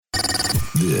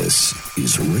This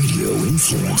is Radio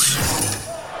Influence.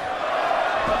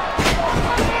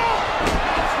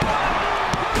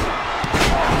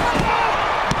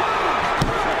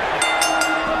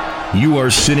 You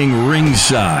are sitting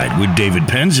ringside with David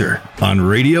Penzer on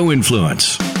Radio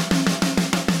Influence.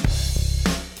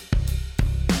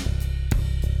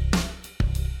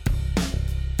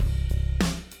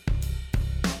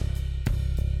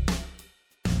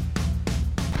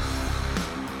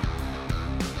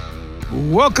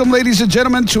 Welcome, ladies and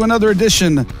gentlemen, to another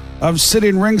edition of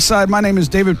Sitting Ringside. My name is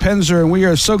David Penzer, and we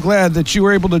are so glad that you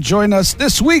were able to join us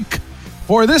this week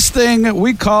for this thing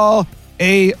we call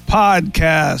a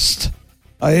podcast.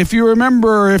 If you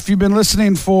remember, if you've been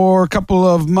listening for a couple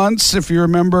of months, if you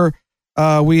remember,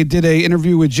 we did an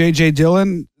interview with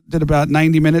Dillon, did about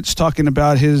 90 minutes talking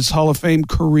about his Hall of Fame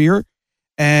career.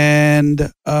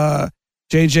 And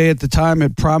JJ at the time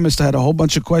had promised, I had a whole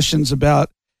bunch of questions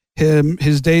about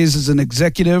his days as an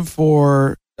executive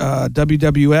for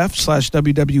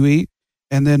WWF/WWE,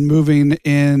 and then moving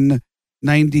in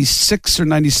 96 or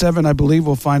 97, I believe,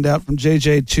 we'll find out from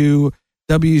JJ, to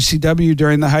WCW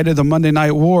during the height of the Monday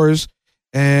Night Wars,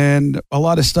 and a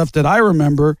lot of stuff that I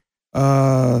remember,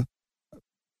 don't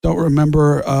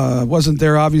remember, wasn't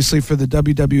there obviously for the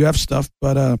WWF stuff,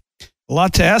 but a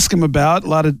lot to ask him about, a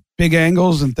lot of big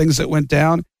angles and things that went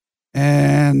down,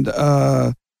 and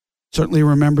certainly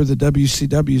remember the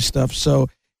WCW stuff. So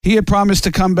he had promised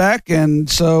to come back, and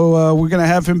so we're going to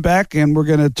have him back, and we're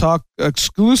going to talk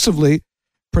exclusively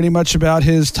pretty much about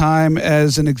his time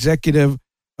as an executive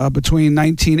between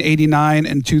 1989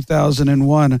 and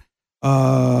 2001,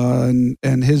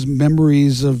 and his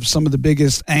memories of some of the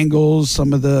biggest angles,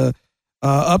 some of the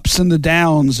ups and the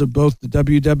downs of both the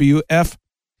WWF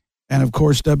and, of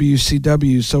course,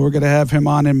 WCW. So we're going to have him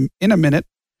on in a minute.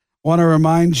 Want to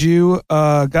remind you,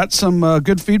 got some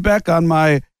good feedback on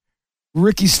my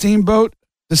Ricky Steamboat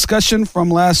discussion from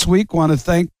last week. Want to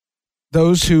thank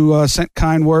those who sent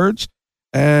kind words.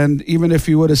 And even if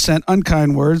you would have sent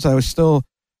unkind words, I would still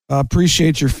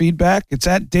appreciate your feedback. It's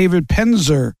at David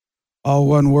Penzer, all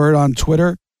one word, on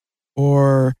Twitter,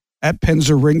 or at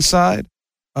Penzer Ringside.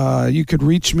 You could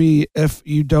reach me if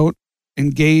you don't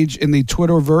engage in the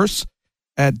Twitterverse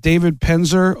at David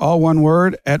Penzer, all one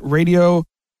word, at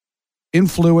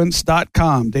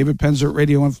radioinfluence.com. David Penzer at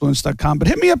radioinfluence.com. But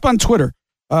hit me up on Twitter.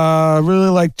 Really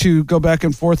like to go back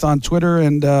and forth on Twitter,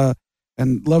 and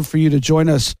love for you to join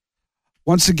us.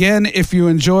 Once again, if you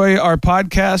enjoy our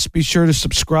podcast, be sure to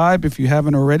subscribe if you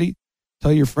haven't already.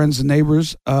 Tell your friends and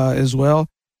neighbors as well.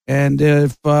 And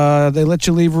if they let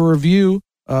you leave a review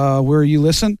where you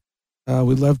listen,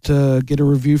 we'd love to get a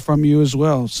review from you as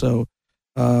well. So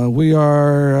we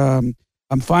are, I'm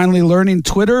finally learning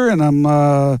Twitter, and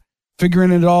I'm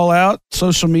figuring it all out,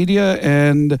 social media,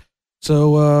 and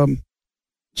so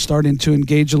starting to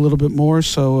engage a little bit more.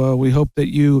 So we hope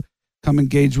that you come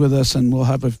engage with us, and we'll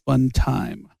have a fun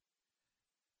time.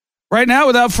 Right now,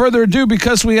 without further ado,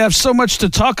 because we have so much to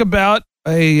talk about,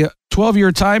 a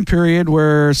 12-year time period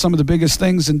where some of the biggest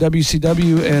things in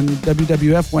WCW and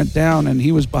WWF went down, and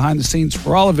he was behind the scenes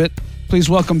for all of it. Please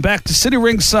welcome back to City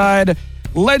Ringside,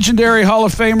 legendary Hall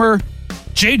of Famer,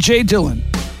 J.J. Dillon.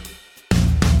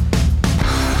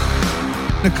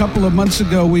 A couple of months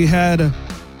ago, we had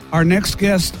our next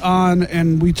guest on,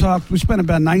 and we spent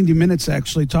about 90 minutes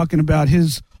actually talking about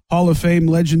his Hall of Fame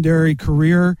legendary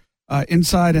career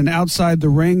inside and outside the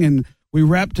ring, and we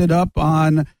wrapped it up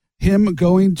on him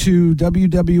going to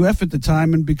WWF at the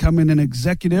time and becoming an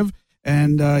executive,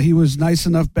 and he was nice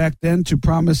enough back then to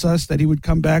promise us that he would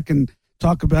come back and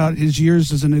talk about his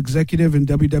years as an executive in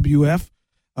WWF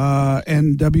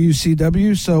and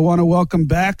WCW. So I want to welcome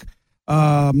back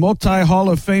multi-Hall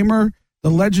of Famer, the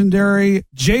legendary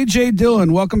J.J.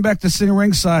 Dillon. Welcome back to City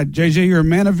Ringside. J.J., you're a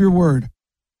man of your word.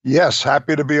 Yes,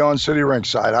 happy to be on City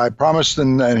Ringside. I promised,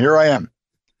 and here I am.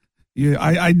 Yeah,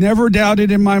 I never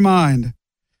doubted in my mind.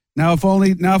 Now, if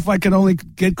I could only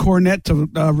get Cornette to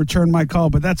return my call,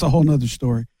 but that's a whole nother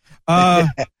story. Yeah,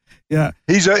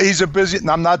 he's a busy.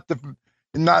 I'm not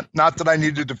that I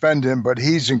need to defend him, but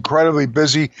he's incredibly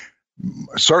busy.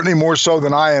 Certainly more so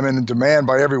than I am, and in demand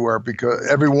by everywhere,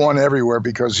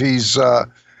 because he's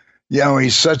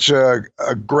he's such a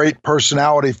great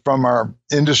personality from our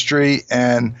industry,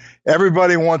 and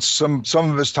everybody wants some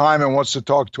of his time and wants to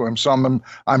talk to him. So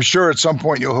I'm sure at some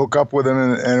point you'll hook up with him,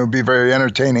 and it'll be very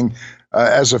entertaining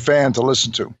as a fan to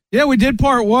listen to. Yeah, we did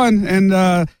part one, and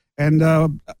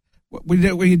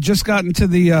we had just gotten to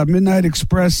the Midnight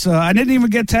Express. I didn't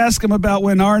even get to ask him about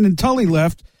when Arn and Tully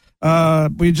left. We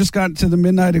had just gotten to the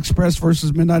Midnight Express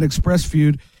versus Midnight Express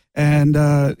feud, and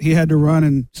he had to run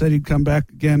and said he'd come back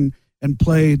again and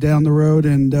play down the road,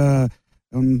 and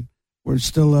we're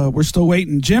still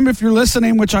waiting. Jim, if you're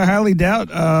listening, which I highly doubt,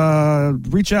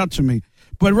 reach out to me.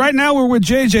 But right now we're with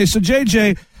JJ. So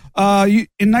JJ,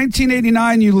 in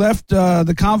 1989, you left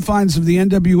the confines of the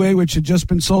NWA, which had just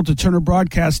been sold to Turner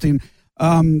Broadcasting,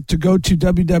 to go to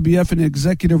WWF in an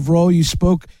executive role. You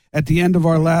spoke at the end of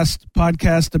our last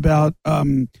podcast about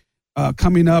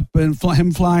coming up and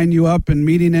him flying you up and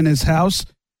meeting in his house.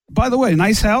 By the way,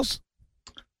 nice house.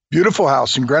 Beautiful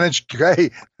house in Greenwich.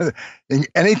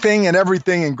 Anything and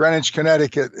everything in Greenwich,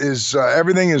 Connecticut is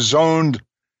everything is zoned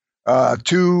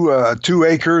 2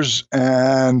 acres,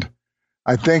 and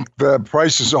I think the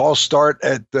prices all start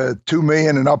at $2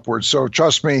 million and upwards. So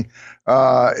trust me,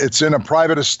 it's in a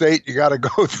private estate. You got to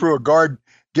go through a guard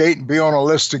gate and be on a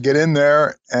list to get in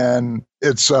there, and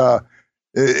it's a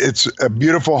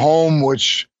beautiful home,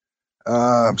 which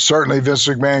certainly Vince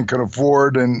McMahon could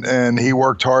afford, and he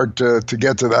worked hard to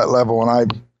get to that level,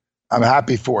 and I'm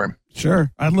happy for him.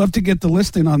 Sure. I'd love to get the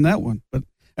listing on that one, but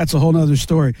that's a whole nother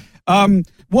story.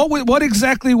 What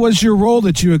exactly was your role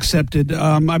that you accepted?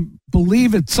 I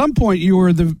believe at some point you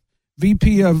were the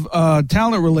VP of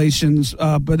talent relations,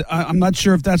 but I'm not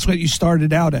sure if that's what you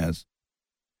started out as.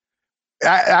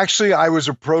 Actually, I was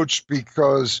approached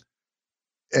because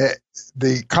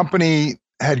the company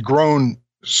had grown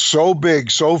so big,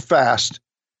 so fast,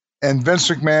 and Vince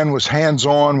McMahon was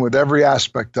hands-on with every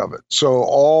aspect of it. So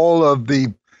all of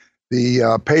the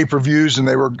pay-per-views, and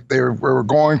they were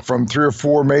going from 3 or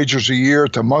 4 majors a year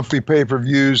to monthly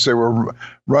pay-per-views. They were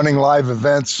running live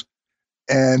events,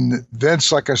 and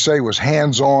Vince, like I say, was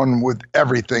hands-on with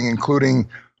everything, including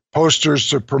posters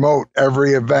to promote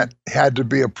every event had to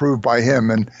be approved by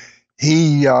him. And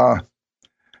he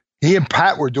and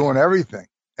Pat were doing everything,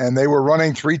 and they were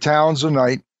running 3 towns a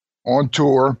night on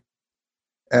tour.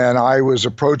 And I was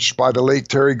approached by the late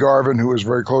Terry Garvin, who was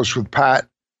very close with Pat,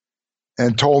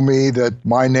 and told me that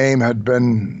my name had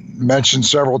been mentioned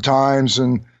several times,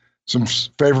 and some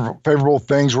favorable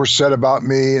things were said about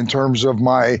me in terms of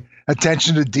my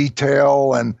attention to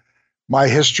detail and my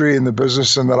history in the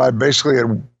business, and that I basically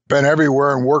had been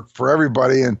everywhere and worked for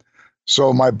everybody. And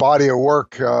so my body of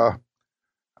work,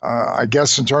 I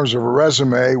guess in terms of a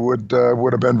resume, would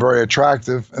have been very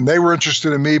attractive. And they were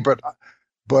interested in me, but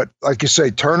like you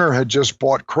say, Turner had just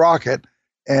bought Crockett,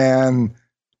 and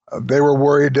they were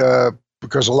worried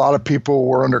because a lot of people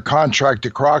were under contract to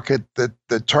Crockett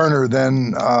that Turner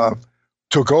then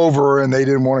took over, and they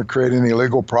didn't want to create any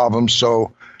legal problems.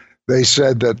 So they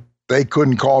said that they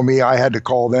couldn't call me. I had to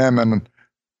call them. And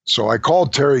so I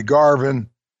called Terry Garvin,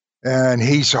 and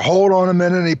he said, hold on a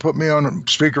minute. And he put me on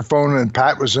speakerphone, and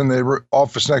Pat was in the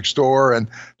office next door. And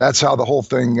that's how the whole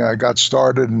thing got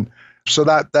started. And so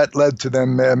that led to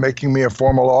them making me a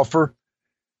formal offer.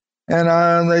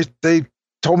 And they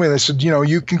told me, they said,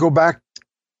 you can go back,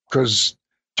 because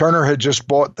Turner had just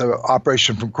bought the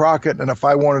operation from Crockett. And if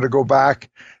I wanted to go back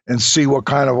and see what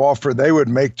kind of offer they would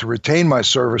make to retain my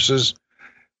services,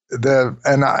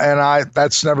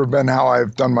 that's never been how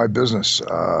I've done my business.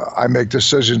 I make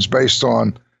decisions based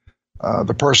on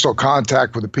the personal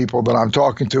contact with the people that I'm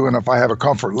talking to. And if I have a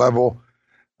comfort level,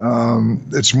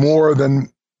 it's more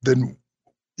than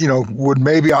would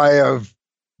maybe I have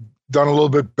done a little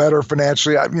bit better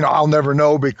financially. I'll never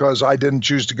know, because I didn't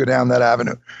choose to go down that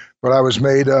avenue. But I was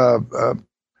made a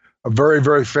very,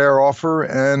 very fair offer,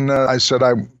 and I said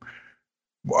I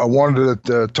wanted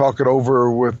to talk it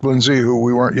over with Lindsay, who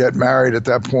we weren't yet married at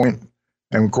that point.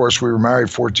 And of course, we were married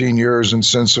 14 years and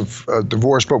since of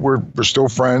divorce, but we're still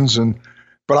friends.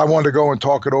 But I wanted to go and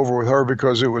talk it over with her,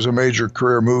 because it was a major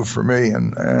career move for me.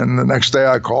 And the next day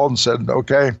I called and said,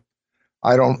 okay,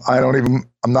 I'm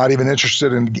not even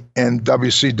interested in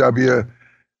WCW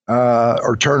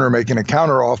or Turner making a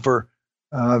counteroffer.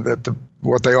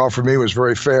 What they offered me was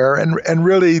very fair, and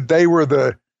really they were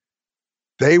the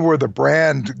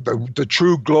brand, the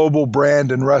true global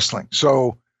brand in wrestling.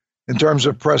 So in terms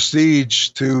of prestige,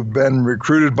 to have been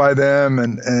recruited by them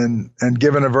and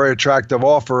given a very attractive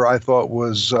offer, I thought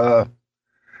was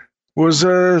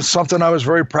something I was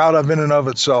very proud of in and of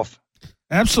itself.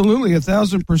 Absolutely,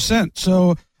 1,000%.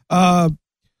 So,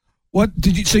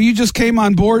 so you just came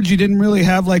on board? You didn't really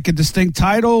have like a distinct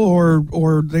title,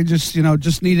 or they just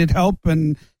needed help,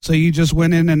 and so you just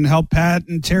went in and helped Pat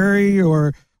and Terry,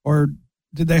 or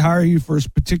did they hire you for a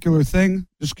particular thing?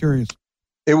 Just curious.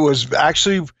 It was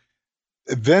actually,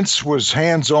 Vince was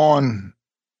hands-on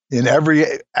in every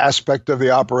aspect of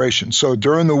the operation. So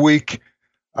during the week,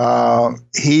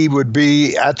 he would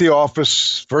be at the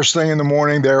office first thing in the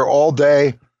morning, there all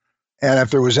day, And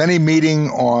if there was any meeting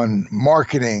on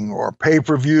marketing or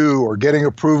pay-per-view or getting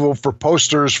approval for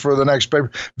posters for the next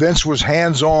paper, Vince was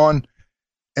hands-on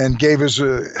and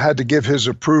had to give his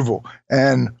approval.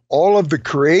 And all of the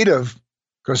creative,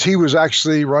 because he was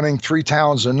actually running 3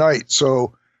 towns a night.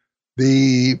 So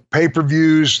the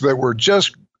pay-per-views that were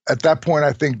just at that point,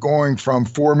 I think, going from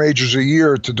 4 majors a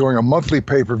year to doing a monthly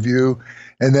pay-per-view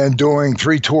and then doing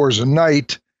 3 tours a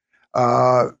night,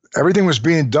 everything was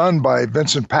being done by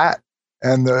Vince and Pat.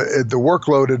 And the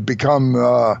workload had become,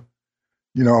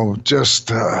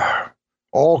 just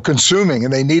all-consuming,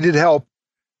 and they needed help.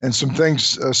 And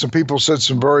some people said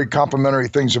some very complimentary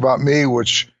things about me,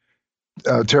 which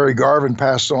Terry Garvin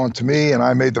passed on to me, and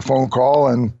I made the phone call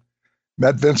and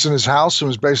met Vince in his house and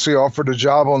was basically offered a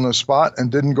job on the spot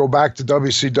and didn't go back to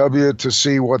WCW to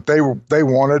see what they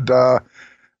wanted.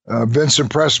 Vince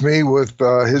impressed me with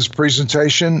his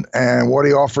presentation and what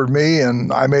he offered me,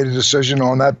 and I made a decision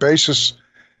on that basis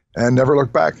and never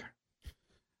looked back.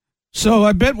 So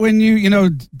I bet when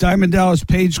Diamond Dallas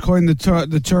Page coined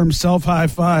the term self high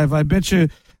five, I bet you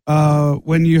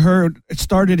when you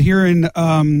started hearing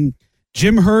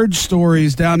Jim Herd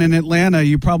stories down in Atlanta,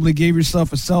 you probably gave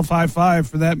yourself a self high five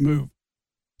for that move.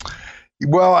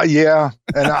 Well, yeah,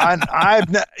 and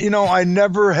I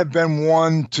never have been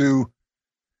one to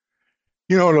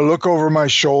look over my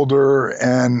shoulder.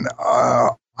 And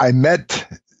I met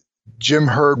Jim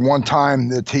Herd one time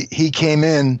that he came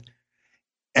in,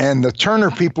 and the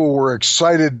Turner people were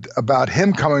excited about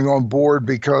him coming on board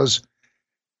because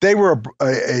they were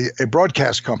a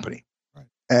broadcast company. Right.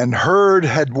 And Herd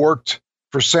had worked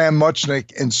for Sam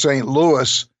Muchnick in St.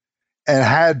 Louis and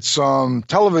had some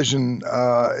television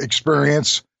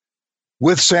experience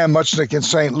with Sam Muchnick in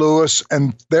St. Louis,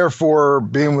 and therefore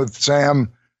being with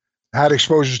Sam had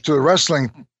exposure to the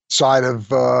wrestling side of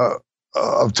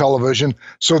television.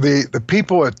 So the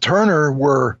people at Turner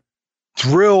were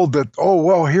thrilled that, oh,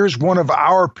 well, here's one of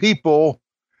our people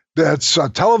that's a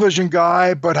television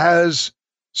guy but has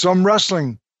some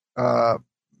wrestling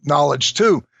knowledge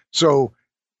too. So,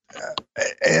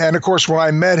 and of course, when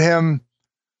I met him,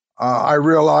 I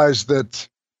realized that,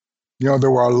 there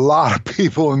were a lot of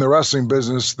people in the wrestling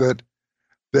business that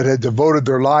had devoted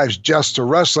their lives just to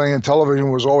wrestling, and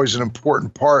television was always an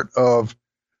important part of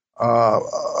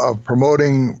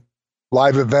promoting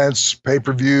live events,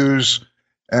 pay-per-views,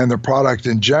 and the product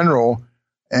in general.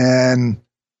 And,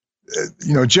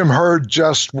 Jim Herd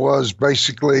just was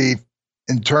basically,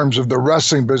 in terms of the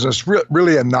wrestling business,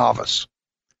 really a novice.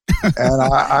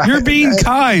 And You're being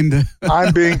kind.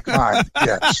 I'm being kind,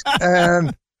 yes.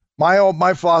 And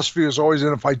my philosophy is always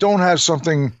that if I don't have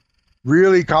something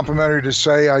really complimentary to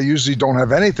say, I usually don't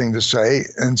have anything to say.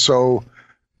 And so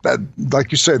that,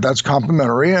 like you say, that's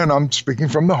complimentary, and I'm speaking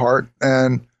from the heart.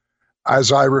 And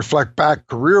as I reflect back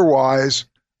career-wise,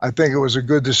 I think it was a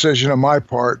good decision on my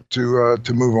part to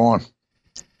move on.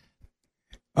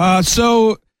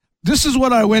 So this is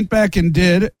what I went back and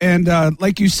did. And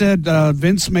like you said,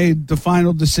 Vince made the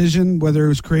final decision, whether it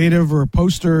was creative or a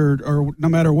poster or no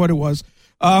matter what it was.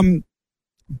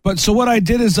 But so what I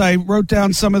did is I wrote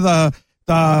down some of the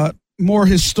more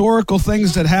historical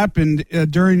things that happened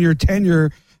during your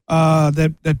tenure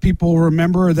that people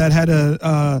remember that had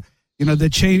that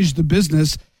changed the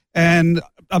business. And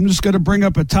I'm just going to bring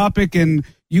up a topic, and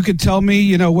you could tell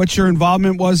me, what your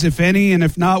involvement was, if any, and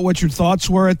if not, what your thoughts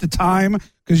were at the time,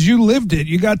 because you lived it.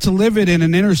 You got to live it in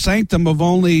an inner sanctum of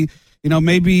only,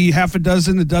 maybe half a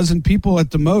dozen people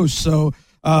at the most. So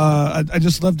I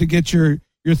just love to get your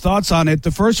thoughts on it.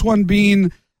 The first one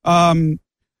being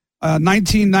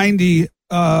 1990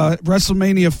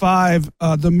 WrestleMania 5,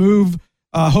 the move.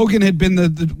 Hogan had been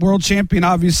the world champion,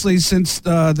 obviously, since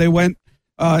they went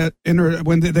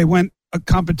when they went a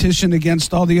competition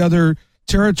against all the other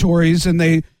territories, and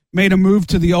they made a move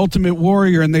to the Ultimate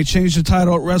Warrior, and they changed the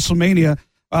title at WrestleMania.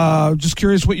 Just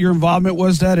curious what your involvement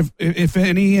was that, if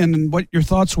any, and what your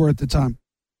thoughts were at the time.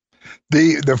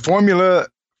 The formula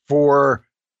for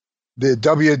the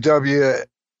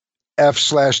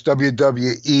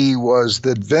WWF/WWE was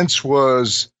that Vince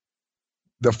was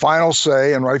the final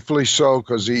say, and rightfully so,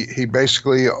 because he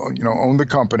basically owned the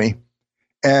company,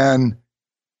 and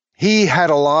he had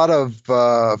a lot of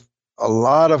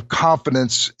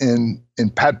confidence in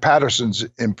Pat Patterson's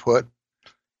input.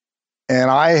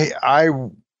 And I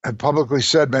have publicly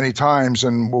said many times,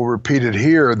 and will repeat it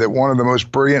here, that one of the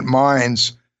most brilliant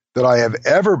minds that I have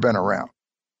ever been around,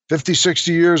 50,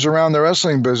 60 years around the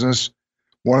wrestling business,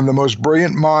 one of the most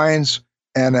brilliant minds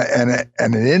and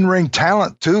an in-ring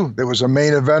talent too. There was a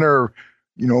main eventer,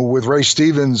 with Ray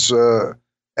Stevens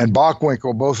and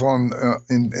Bockwinkel, both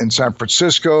in San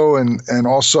Francisco and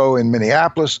also in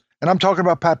Minneapolis. And I'm talking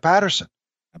about Pat Patterson.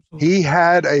 Absolutely. He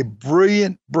had a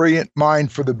brilliant, brilliant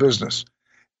mind for the business.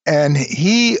 And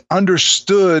he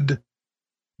understood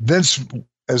Vince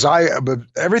but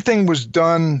everything was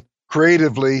done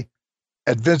creatively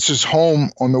at Vince's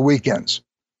home on the weekends.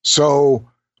 So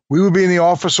we would be in the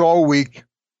office all week,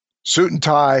 suit and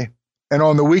tie, and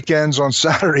on the weekends, on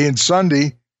Saturday and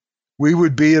Sunday, we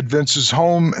would be at Vince's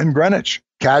home in Greenwich,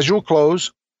 casual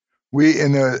clothes. We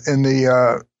in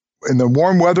the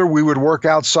warm weather, we would work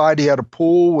outside. He had a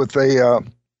pool with a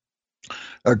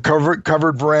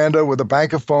covered veranda with a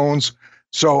bank of phones.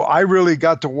 So I really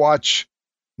got to watch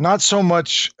not so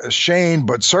much Shane,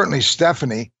 but certainly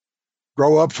Stephanie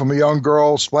grow up from a young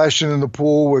girl splashing in the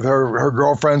pool with her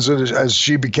girlfriends as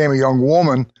she became a young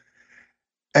woman.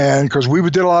 And because we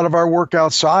did a lot of our work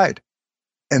outside.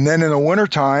 And then in the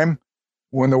wintertime,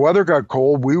 when the weather got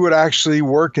cold, we would actually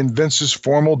work in Vince's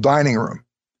formal dining room.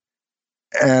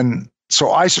 And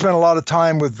so I spent a lot of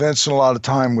time with Vince and a lot of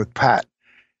time with Pat.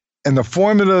 And the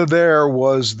formula there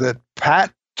was that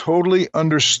Pat totally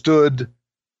understood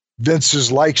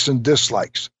Vince's likes and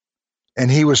dislikes. And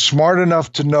he was smart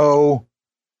enough to know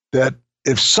that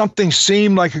if something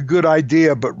seemed like a good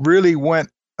idea, but really went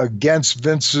against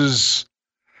Vince's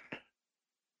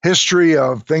history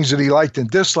of things that he liked and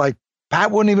disliked,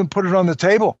 Pat wouldn't even put it on the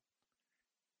table.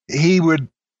 He would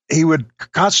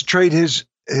concentrate his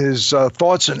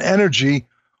thoughts and energy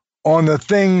on the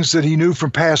things that he knew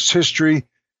from past history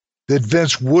that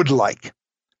Vince would like.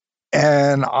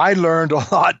 And I learned a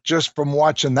lot just from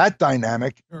watching that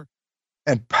dynamic. Sure.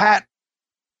 And Pat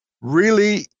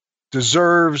really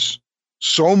deserves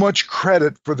so much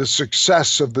credit for the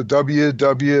success of the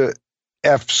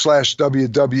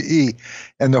WWF/WWE.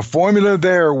 And the formula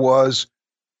there was,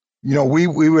 we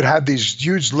would have these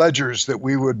huge ledgers that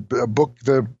we would book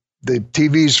the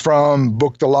TVs from,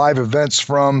 book the live events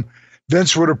from.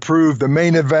 Vince would approve the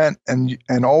main event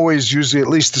and always usually at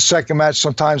least the second match,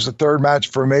 sometimes the third match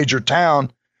for a major town.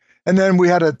 And then we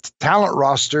had a talent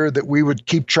roster that we would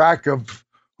keep track of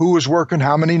who was working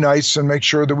how many nights and make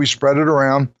sure that we spread it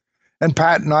around. And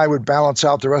Pat and I would balance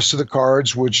out the rest of the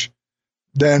cards, which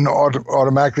then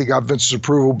automatically got Vince's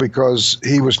approval because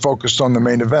he was focused on the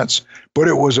main events. But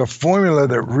it was a formula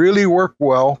that really worked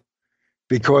well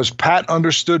because Pat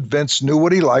understood Vince, knew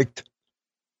what he liked.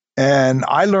 And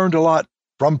I learned a lot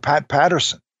from Pat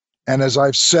Patterson. And as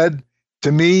I've said, to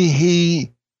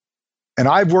me, and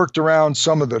I've worked around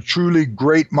some of the truly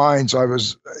great minds.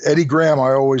 Eddie Graham,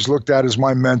 I always looked at as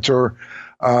my mentor.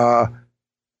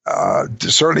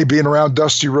 Certainly being around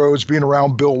Dusty Rhodes, being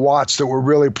around Bill Watts, that were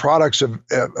really products of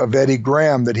Eddie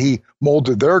Graham, that he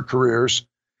molded their careers.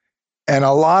 And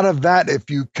a lot of that, if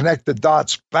you connect the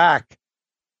dots back,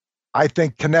 I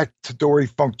think connect to Dory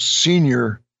Funk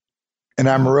Sr. and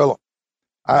Amarillo.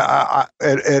 That's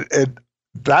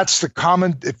the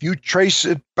common, if you trace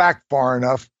it back far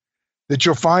enough, that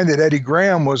you'll find that Eddie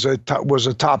Graham was a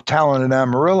top talent in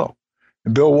Amarillo.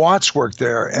 And Bill Watts worked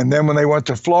there. And then when they went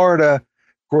to Florida,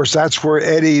 of course, that's where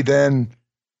Eddie then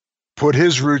put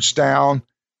his roots down.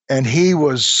 And he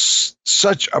was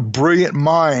such a brilliant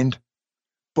mind,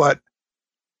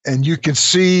 and you can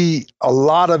see a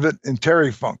lot of it in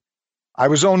Terry Funk. I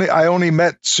only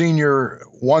met Senior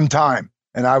one time,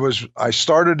 and I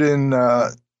started in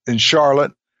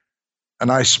Charlotte,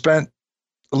 and I spent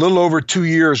a little over 2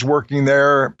 years working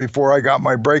there before I got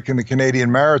my break in the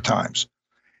Canadian Maritimes.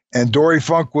 And Dory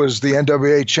Funk was the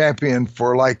NWA champion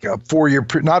for like a 4-year,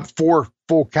 not 4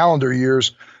 full calendar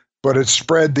years, but it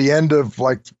spread the end of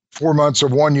like 4 months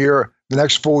of 1 year, the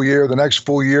next full year,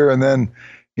 and then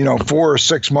 4 or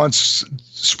 6 months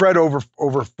spread over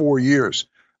 4 years.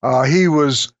 He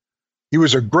was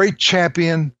a great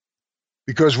champion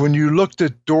because when you looked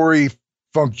at Dory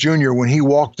Funk Jr., when he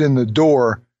walked in the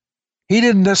door, he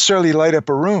didn't necessarily light up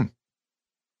a room.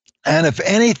 And if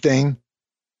anything,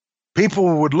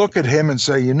 people would look at him and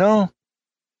say,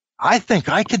 I think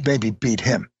I could maybe beat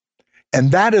him.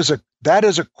 And that is a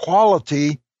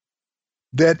quality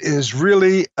that is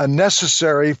really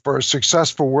necessary for a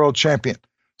successful world champion.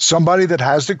 Somebody that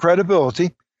has the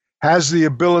credibility, has the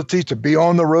ability to be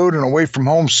on the road and away from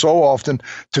home so often,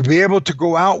 to be able to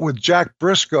go out with Jack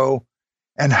Briscoe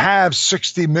and have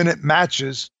 60-minute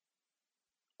matches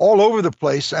all over the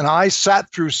place. And I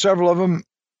sat through several of them,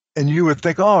 and you would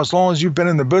think, as long as you've been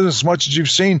in the business, as much as you've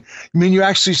seen, you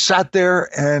actually sat there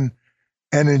and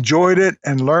enjoyed it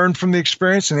and learned from the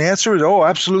experience. And the answer is,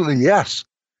 absolutely yes.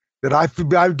 That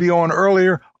I'd be on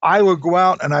earlier. I would go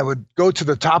out and I would go to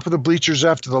the top of the bleachers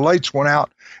after the lights went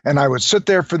out, and I would sit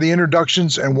there for the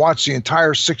introductions and watch the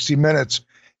entire 60 minutes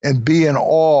and be in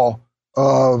awe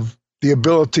of the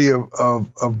ability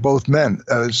of both men.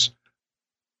 As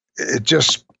it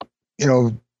just,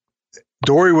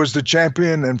 Dory was the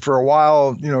champion, and for a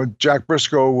while, Jack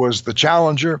Briscoe was the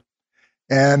challenger.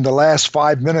 And the last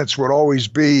 5 minutes would always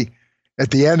be,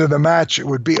 at the end of the match, it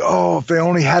would be, if they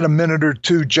only had a minute or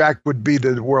two, Jack would be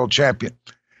the world champion.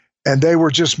 And they were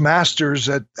just masters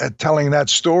at telling that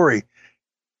story.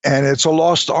 And it's a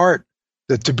lost art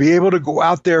that to be able to go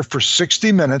out there for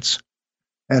 60 minutes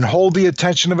and hold the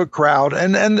attention of a crowd.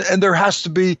 And there has to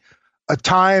be a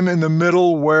time in the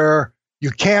middle where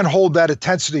you can't hold that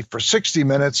intensity for 60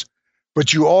 minutes,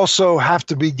 but you also have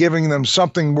to be giving them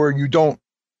something where you don't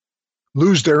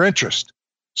lose their interest.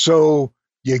 So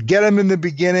you get them in the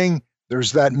beginning,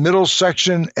 there's that middle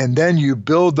section, and then you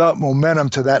build up momentum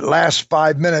to that last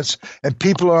 5 minutes, and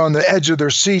people are on the edge of their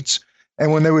seats.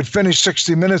 And when they would finish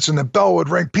 60 minutes and the bell would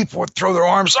ring, people would throw their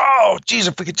arms. Oh, geez,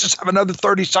 if we could just have another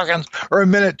 30 seconds or a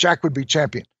minute, Jack would be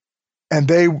champion. And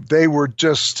they were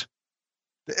just,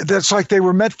 that's like they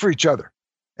were meant for each other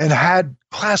and had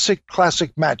classic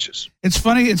matches. It's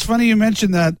funny you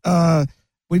mentioned that.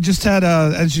 We just had,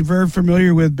 as you're very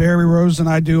familiar with, Barry Rose and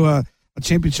I do a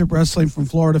championship wrestling from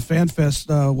Florida Fan Fest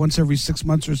once every 6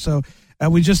 months or so.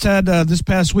 We just had this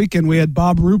past weekend, we had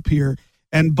Bob Roop here.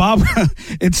 And Bob,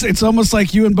 it's almost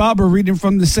like you and Bob are reading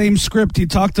from the same script. He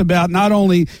talked about not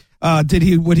only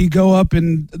would he go up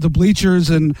in the bleachers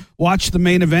and watch the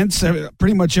main events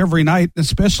pretty much every night,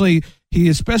 he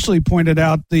especially pointed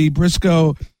out the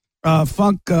Briscoe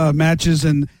Funk matches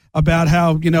and about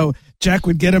how, Jack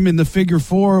would get him in the figure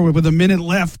four with a minute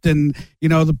left, and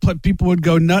the people would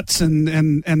go nuts,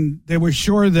 and they were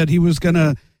sure that he was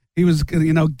gonna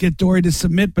get Dory to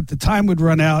submit, but the time would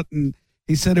run out. And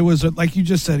he said it was like you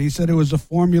just said. He said it was a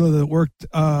formula that worked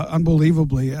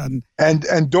unbelievably,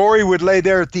 and Dory would lay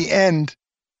there at the end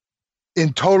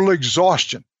in total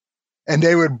exhaustion, and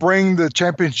they would bring the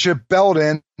championship belt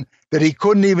in that he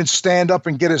couldn't even stand up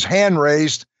and get his hand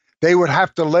raised. They would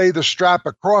have to lay the strap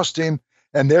across him.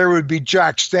 And there would be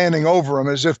Jack standing over him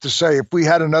as if to say, if we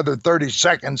had another 30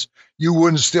 seconds, you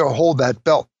wouldn't still hold that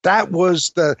belt. That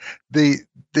was the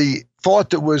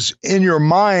thought that was in your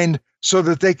mind so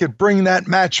that they could bring that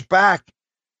match back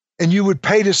and you would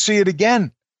pay to see it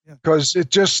again. Because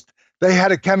they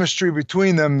had a chemistry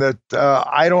between them that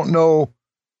I don't know.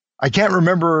 I can't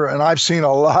remember. And I've seen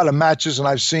a lot of matches and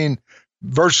I've seen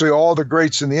virtually all the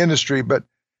greats in the industry, but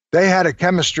they had a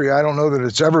chemistry. I don't know that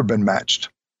it's ever been matched.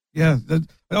 Yeah,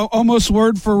 almost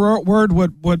word for word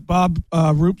what Bob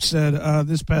Roop said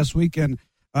this past weekend.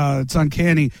 It's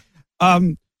uncanny.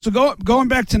 So going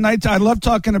back to I love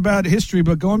talking about history,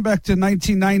 but going back to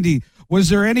 1990, was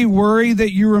there any worry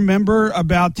that you remember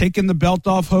about taking the belt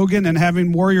off Hogan and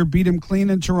having Warrior beat him clean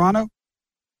in Toronto?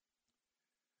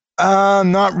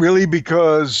 Not really,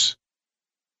 because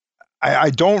I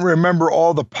don't remember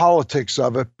all the politics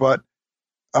of it, but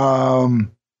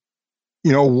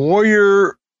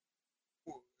Warrior.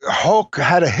 Hulk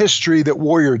had a history that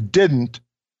Warrior didn't,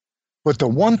 but the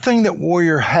one thing that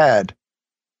Warrior had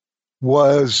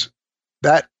was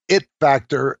that it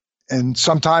factor, and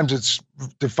sometimes it's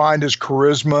defined as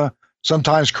charisma.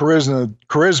 Sometimes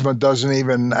charisma doesn't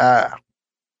even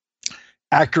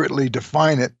accurately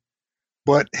define it,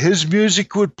 but his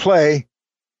music would play,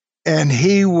 and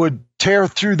he would tear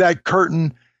through that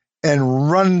curtain and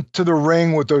run to the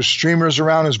ring with those streamers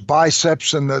around his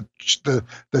biceps, and the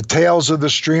tails of the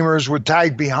streamers would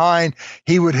tag behind.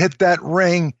 He would hit that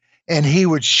ring and he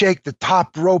would shake the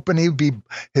top rope and he'd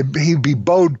be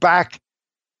bowed back.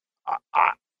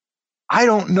 I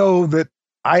don't know that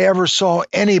I ever saw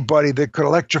anybody that could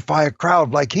electrify a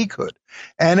crowd like he could.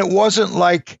 And it wasn't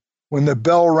like when the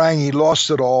bell rang, he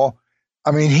lost it all.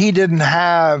 I mean, he didn't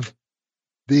have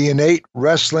the innate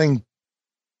wrestling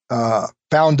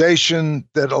foundation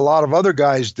that a lot of other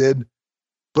guys did,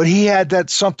 but he had that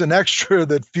something extra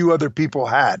that few other people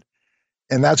had.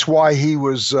 And that's why he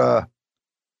was,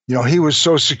 he was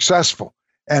so successful.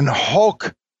 And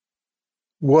Hulk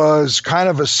was kind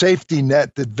of a safety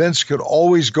net that Vince could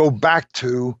always go back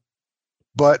to.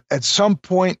 But at some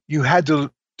point you had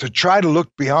to try to look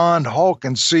beyond Hulk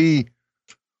and see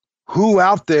who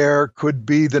out there could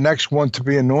be the next one to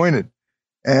be anointed.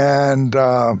 And,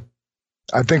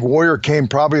 I think Warrior came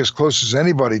probably as close as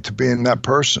anybody to being that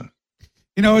person.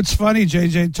 It's funny,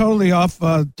 JJ, totally off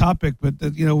topic, but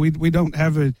we don't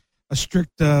have a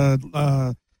strict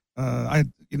layout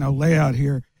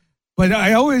here. But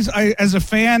I as a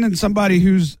fan and somebody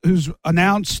who's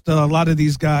announced a lot of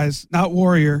these guys, not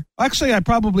Warrior. Actually, I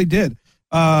probably did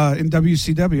in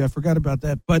WCW. I forgot about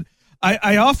that. But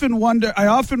I often wonder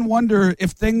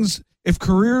if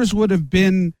careers would have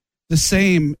been the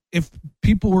same if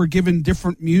people were given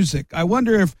different music. I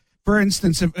wonder if, for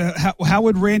instance, how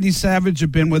would Randy Savage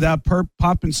have been without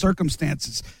Pomp and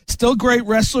Circumstances? Still great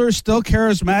wrestler, still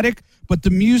charismatic, but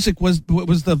the music was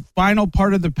the final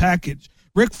part of the package.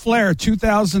 Ric Flair,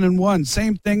 2001,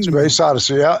 same thing. Space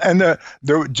Odyssey, yeah. And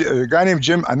the guy named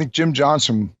Jim, I think Jim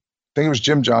Johnson, I think it was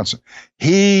Jim Johnson.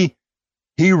 He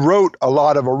wrote a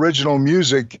lot of original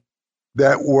music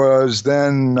that was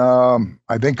then,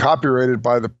 I think, copyrighted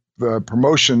by the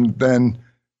promotion then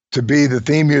to be the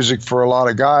theme music for a lot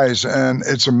of guys. And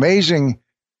it's amazing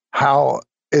how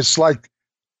it's like,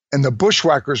 and the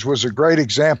Bushwhackers was a great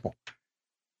example.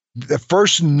 The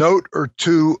first note or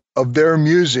two of their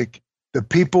music, the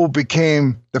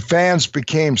fans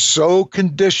became so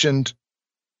conditioned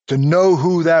to know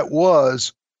who that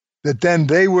was that then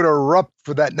they would erupt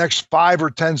for that next 5 or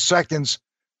 10 seconds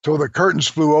till the curtains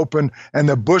flew open and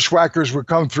the Bushwhackers would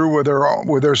come through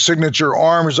with their signature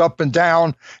arms up and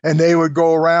down, and they would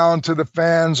go around to the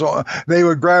fans. They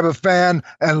would grab a fan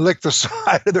and lick the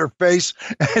side of their face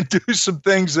and do some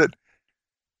things that,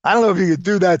 I don't know if you could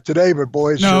do that today, but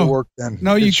boy, it sure worked then.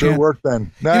 No, you can't. It sure worked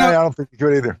then. No, I don't think you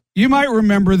could either. You might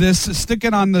remember this,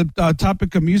 sticking on the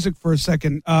topic of music for a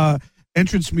second,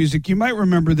 entrance music. You might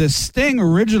remember this. Sting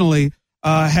originally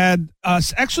had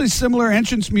actually similar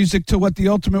entrance music to what the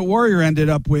Ultimate Warrior ended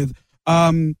up with.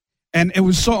 And it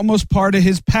was almost part of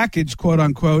his package, quote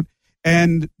unquote.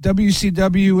 And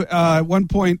WCW, at one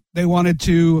point, they wanted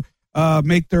to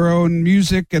make their own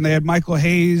music, and they had Michael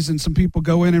Hayes and some people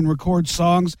go in and record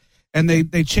songs, and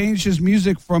they changed his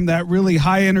music from that really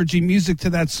high energy music to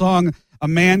that song, A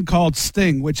Man Called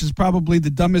Sting, which is probably the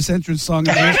dumbest entrance song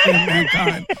in the history of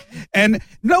mankind. And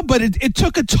no, but it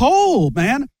took a toll,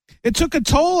 man. It took a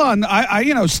toll on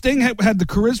Sting had the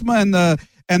charisma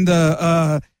and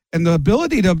the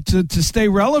ability to stay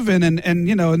relevant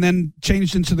and then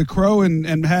changed into the Crow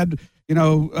and had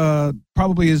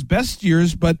probably his best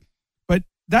years, but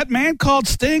that Man Called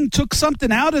Sting took something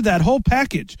out of that whole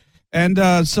package. And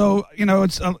so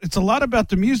it's a lot about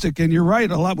the music, and you're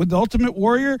right, a lot with the Ultimate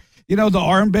Warrior, the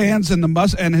armbands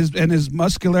and his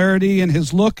muscularity and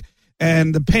his look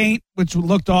and the paint, which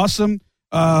looked awesome.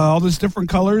 All those different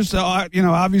colors,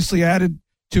 obviously added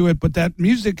to it, but that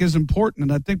music is important,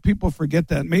 and I think people forget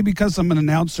that. Maybe because I'm an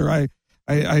announcer, I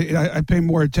pay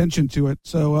more attention to it.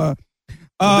 So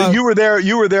you were there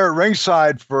at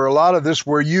ringside for a lot of this,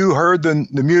 where you heard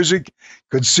the music,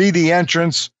 could see the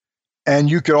entrance, and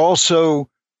you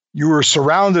were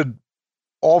surrounded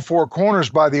all four corners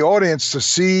by the audience to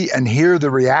see and hear the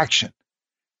reaction,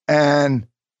 and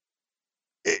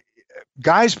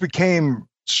guys became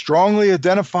strongly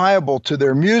identifiable to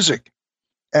their music.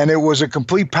 And it was a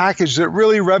complete package that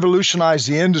really revolutionized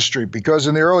the industry, because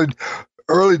in the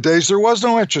early days, there was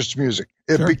no entrance music.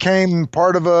 It Sure. became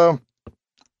part of a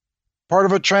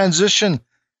transition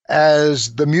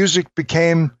as the music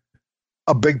became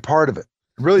a big part of it.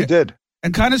 It really did.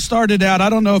 And kind of started out, I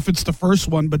don't know if it's the first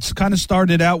one, but kind of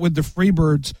started out with the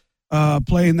Freebirds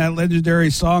playing that legendary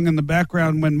song in the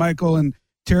background when Michael and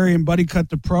Terry and Buddy cut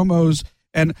the promos.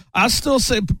 And I'll still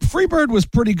say Freebird was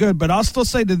pretty good, but I'll still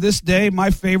say to this day, my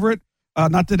favorite,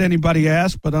 not that anybody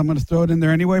asked, but I'm going to throw it in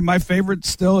there anyway. My favorite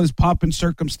still is Pomp and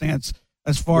Circumstance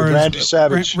as far as Randy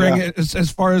Savage,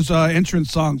 as far as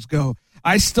entrance songs go.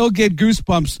 I still get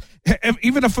goosebumps.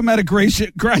 Even if I'm at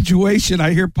a graduation,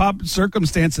 I hear Pomp and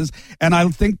Circumstances, and I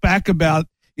think back about,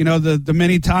 the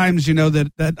many times,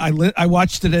 that I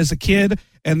watched it as a kid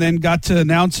and then got to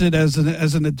announce it as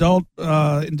an adult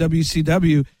in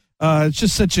WCW.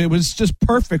 It was just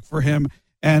perfect for him,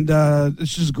 and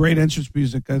it's just great entrance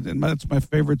music, and that's my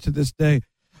favorite to this day.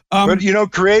 But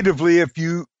creatively,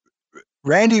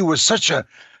 Randy was such a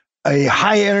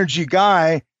high energy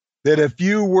guy that if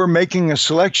you were making a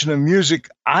selection of music,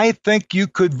 I think you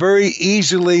could very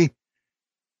easily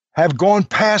have gone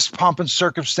past Pomp and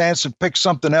Circumstance and picked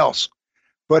something else.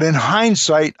 But in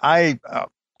hindsight, I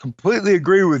completely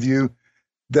agree with you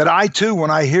that I too, when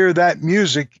I hear that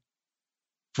music,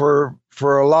 for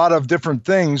a lot of different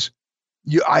things,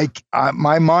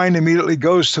 my mind immediately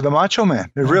goes to the Macho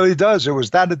Man. It really does. It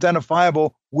was that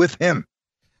identifiable with him.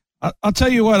 I'll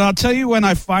tell you what. I'll tell you when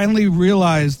I finally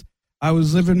realized I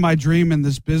was living my dream in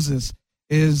this business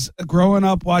is growing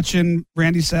up watching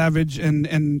Randy Savage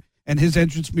and his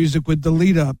entrance music with the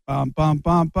lead up,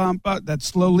 that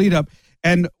slow lead up.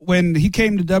 And when he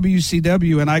came to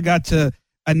WCW and I got to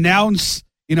announce,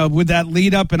 with that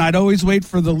lead up, and I'd always wait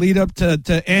for the lead up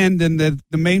to end and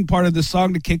the main part of the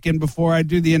song to kick in before I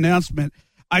do the announcement.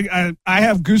 I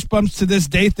have goosebumps to this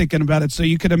day thinking about it. So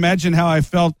you can imagine how I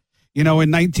felt, in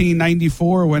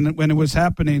 1994 when it was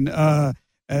happening.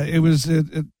 It was,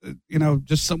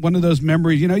 just one of those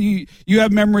memories. You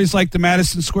have memories like the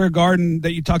Madison Square Garden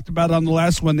that you talked about on the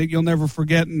last one that you'll never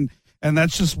forget, and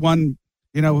that's just one.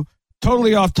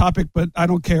 Totally off topic, but I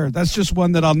don't care. That's just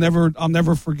one that I'll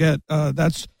never forget.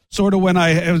 That's sort of when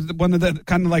it was one of that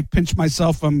kind of like pinch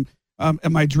myself. Am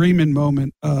I dreaming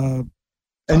moment? And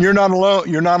you're not alone.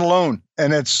 You're not alone.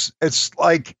 And it's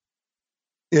like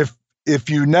if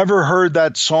you never heard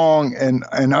that song and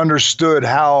understood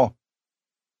how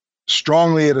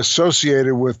strongly it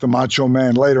associated with the Macho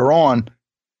Man later on,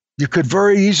 you could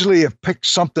very easily have picked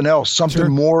something else,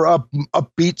 something more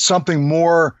upbeat, something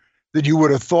more that you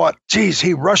would have thought, geez,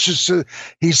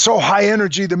 he's so high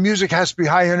energy. The music has to be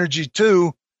high energy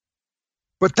too.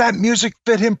 But that music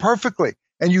fit him perfectly.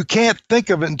 And you can't think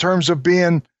of it in terms of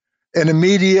being an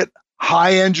immediate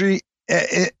high energy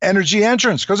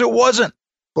entrance, because it wasn't,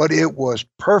 but it was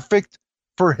perfect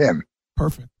for him.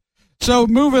 Perfect. So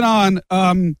moving on,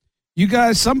 you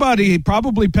guys, somebody,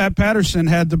 probably Pat Patterson,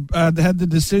 had the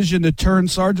decision to turn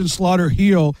Sergeant Slaughter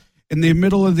heel in the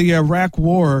middle of the Iraq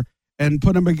War and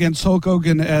put him against Hulk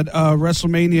Hogan at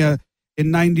WrestleMania in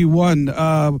 '91.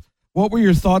 What were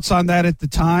your thoughts on that at the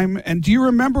time? And do you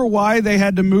remember why they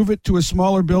had to move it to a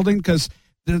smaller building? Because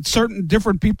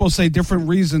different people say different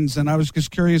reasons, and I was just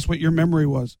curious what your memory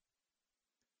was.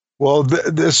 Well,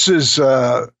 this is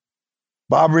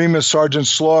Bob Remus. Sergeant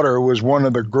Slaughter was one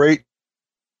of the great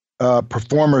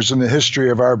performers in the history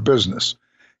of our business.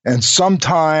 And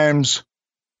sometimes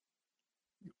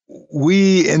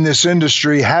we in this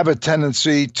industry have a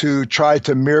tendency to try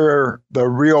to mirror the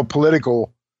real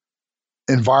political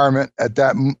environment at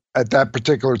that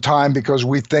particular time, because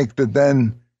we think that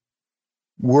then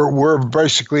we're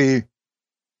basically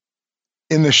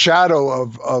in the shadow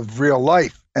of real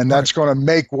life, and that's going to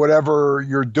make whatever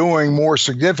you're doing more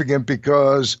significant,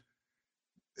 because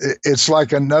it's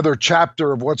like another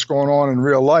chapter of what's going on in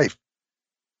real life.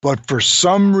 But for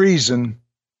some reason,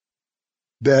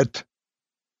 that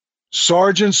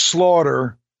Sergeant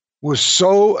Slaughter was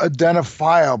so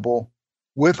identifiable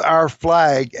with our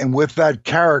flag and with that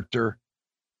character,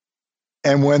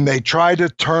 and when they tried to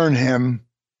turn him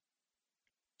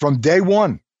from day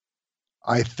one,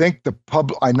 I think the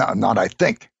public,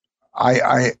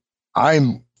 I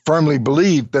firmly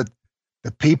believe that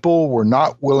the people were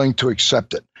not willing to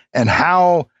accept it. And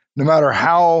no matter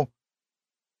how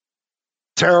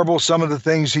terrible some of the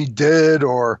things he did,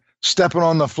 or stepping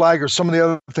on the flag, or some of the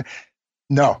other things,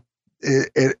 no,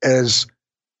 as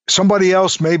somebody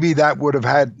else, maybe that would have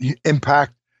had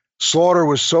impact. Slaughter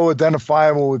was so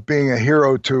identifiable with being a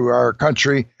hero to our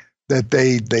country that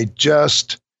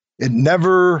it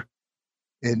never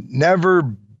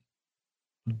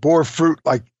bore fruit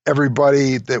like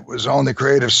everybody that was on the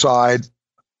creative side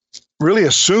really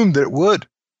assumed that it would.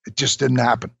 It just didn't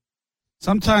happen.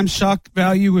 Sometimes shock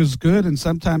value is good, and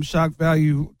sometimes shock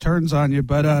value turns on you.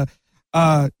 But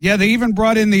they even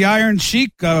brought in the Iron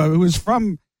Sheik, who was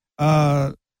from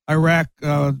Iraq,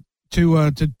 to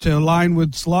align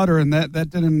with Slaughter, and that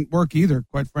didn't work either,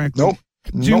 quite frankly.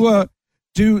 Nope.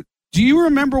 Do you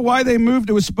remember why they moved?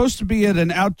 It was supposed to be at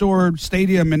an outdoor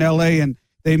stadium in L.A., and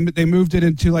they moved it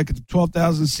into like a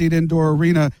 12,000 seat indoor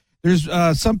arena. There's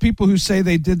some people who say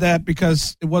they did that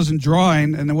because it wasn't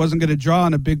drawing, and it wasn't going to draw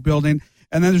in a big building.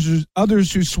 And then there's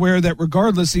others who swear that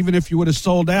regardless, even if you would have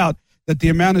sold out, that the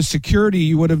amount of security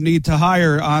you would have need to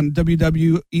hire on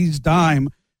WWE's dime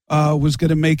was going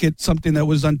to make it something that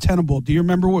was untenable. Do you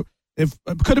remember if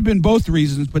it could have been both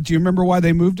reasons, but do you remember why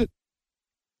they moved it?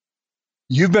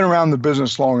 You've been around the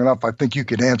business long enough. I think you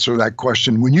could answer that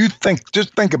question. When you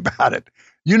just think about it.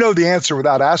 You know the answer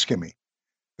without asking me.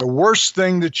 The worst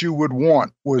thing that you would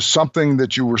want was something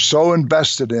that you were so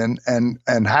invested in and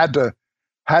had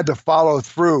to follow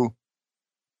through.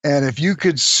 And if you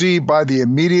could see by the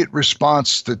immediate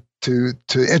response to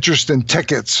interest in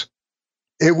tickets,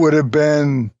 it would have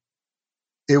been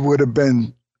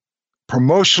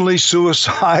promotionally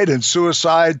suicide, and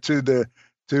suicide to the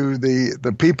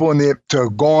people to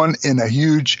have gone in a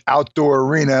huge outdoor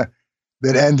arena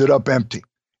that ended up empty.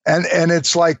 And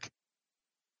it's like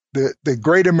the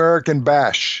Great American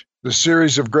Bash, the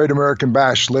series of Great American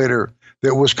Bash later,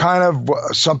 that was kind of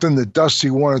something that Dusty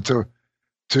wanted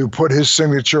to put his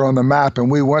signature on the map.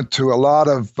 And we went to a lot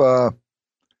of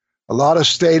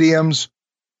stadiums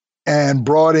and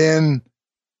brought in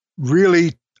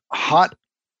really hot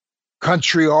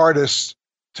country artists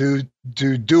to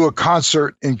do a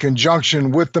concert in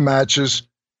conjunction with the matches.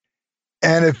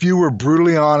 And if you were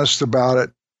brutally honest about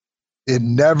it, it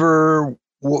never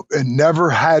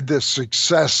had the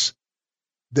success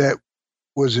that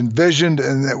was envisioned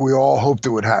and that we all hoped it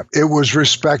would have. It was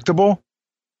respectable,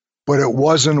 but it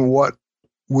wasn't what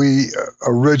we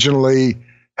originally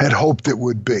had hoped it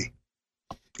would be.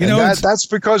 That's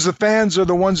because the fans are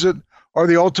the ones that are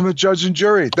the ultimate judge and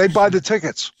jury. They buy the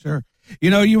tickets. Sure.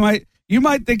 You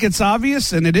might think it's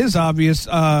obvious, and it is obvious,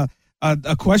 a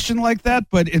question like that,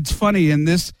 but it's funny in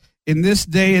this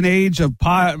day and age of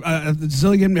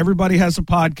zillion, everybody has a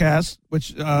podcast,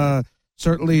 which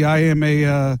certainly I am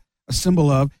a symbol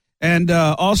of, and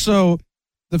also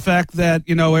the fact that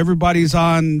everybody's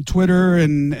on Twitter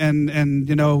and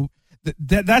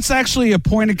that's actually a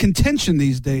point of contention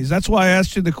these days. That's why I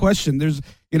asked you the question. There's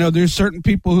certain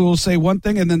people who will say one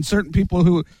thing, and then certain people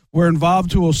who were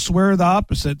involved who will swear the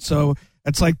opposite. So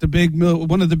it's like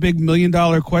one of the big $1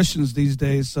 million questions these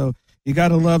days. So you got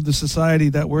to love the society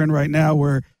that we're in right now,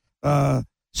 where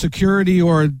security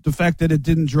or the fact that it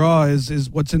didn't draw is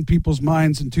what's in people's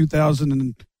minds in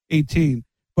 2018.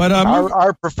 But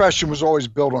our profession was always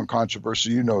built on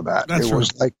controversy. You know that. It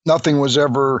was like nothing was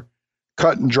ever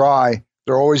cut and dry.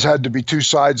 There always had to be two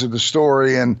sides of the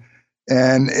story, and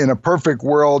in a perfect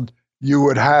world, you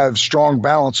would have strong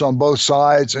balance on both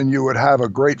sides, and you would have a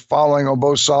great following on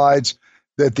both sides.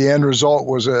 That the end result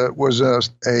was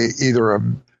either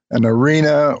an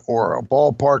arena or a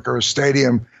ballpark or a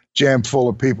stadium jammed full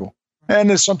of people.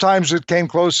 And sometimes it came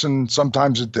close, and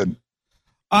sometimes it didn't.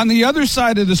 On the other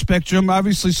side of the spectrum,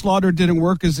 obviously Slaughter didn't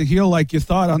work as a heel like you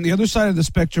thought. On the other side of the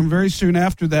spectrum, very soon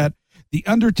after that, The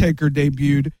Undertaker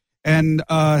debuted and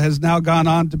has now gone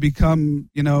on to become,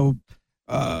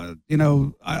 I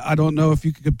don't know if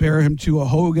you could compare him to a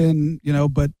Hogan,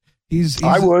 but he's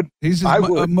as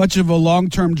much of a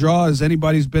long-term draw as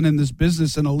anybody's been in this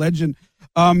business, and a legend.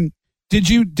 Did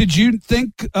you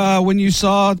think when you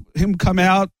saw him come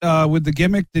out with the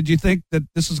gimmick, did you think that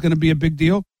this was going to be a big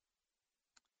deal?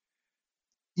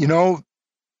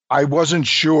 I wasn't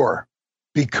sure,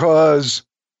 because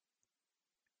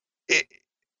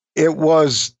it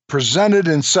was presented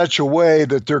in such a way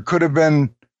that there could have been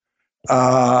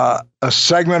a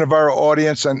segment of our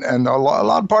audience and a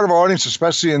lot part of our audience,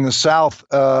 especially in the South,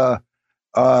 are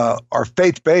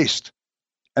faith-based.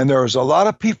 And there was a lot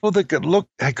of people that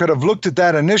could have looked at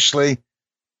that initially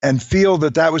and feel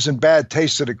that was in bad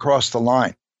taste that it crossed the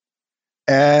line.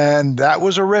 And that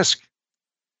was a risk.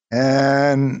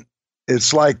 And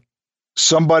it's like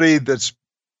somebody that's,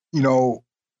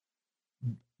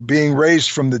 being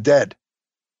raised from the dead.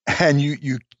 And you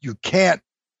can't,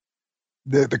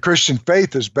 the Christian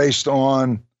faith is based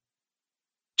on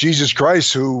Jesus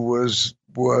Christ, who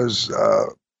was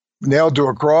nailed to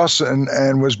a cross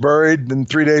and was buried, and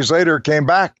 3 days later came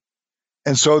back.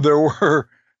 And so there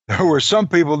were some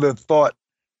people that thought,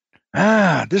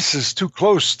 this is too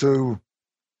close to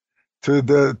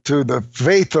the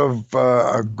faith of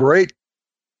a great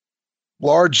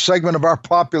large segment of our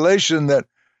population, that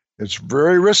it's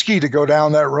very risky to go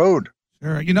down that road.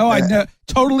 Sure. I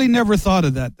totally never thought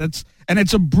of that. And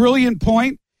it's a brilliant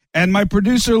point. And my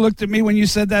producer looked at me when you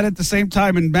said that at the same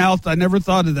time and mouthed, I never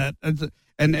thought of that. And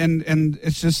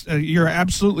it's just, you're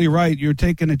absolutely right. You're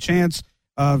taking a chance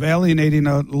of alienating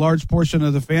a large portion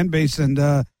of the fan base, and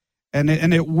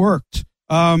it worked.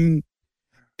 In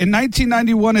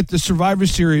 1991 at the Survivor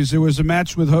Series, there was a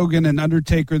match with Hogan and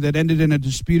Undertaker that ended in a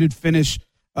disputed finish.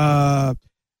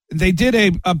 They did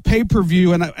a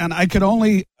pay-per-view, and I could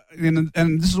only, and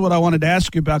this is what I wanted to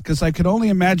ask you about, because I could only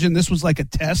imagine this was like a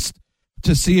test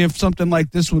to see if something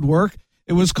like this would work.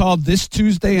 It was called This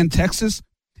Tuesday in Texas.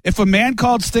 If a man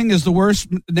called Sting is the worst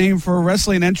name for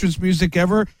wrestling entrance music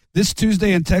ever, This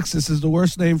Tuesday in Texas is the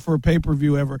worst name for a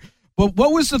pay-per-view ever. But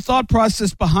what was the thought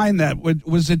process behind that?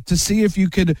 Was it to see if you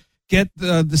could get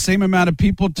the same amount of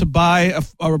people to buy a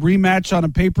rematch on a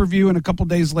pay-per-view and a couple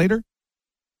days later?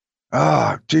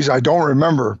 Geez, I don't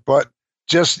remember, but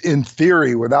just in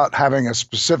theory, without having a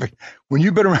specific, when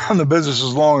you've been around the business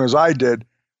as long as I did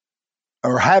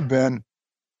or have been,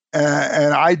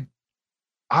 and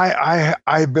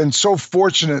I've been so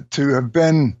fortunate to have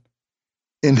been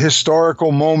in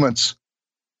historical moments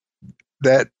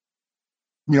that,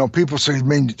 people say, I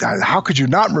mean, how could you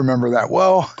not remember that?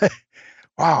 Well,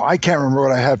 wow, I can't remember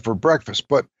what I had for breakfast,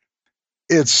 but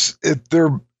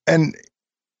and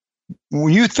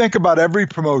when you think about every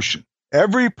promotion,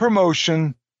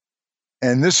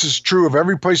 and this is true of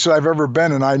every place that I've ever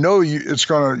been, and I know you're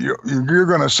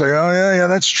going to say, oh yeah,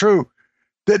 that's true,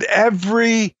 that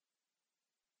every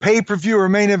pay-per-view or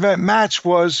main event match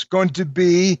was going to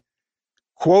be,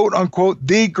 quote unquote,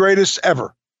 the greatest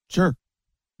ever. Sure.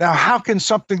 Now, how can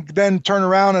something then turn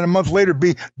around and a month later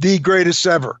be the greatest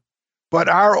ever? But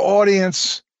our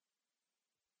audience,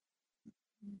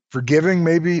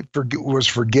 was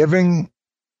forgiving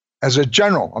as a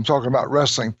general, I'm talking about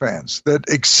wrestling fans, that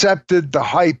accepted the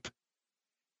hype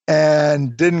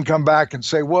and didn't come back and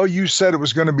say, well, you said it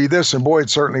was going to be this, and boy, it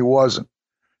certainly wasn't.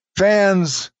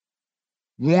 Fans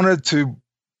wanted to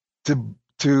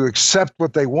accept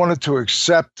what they wanted to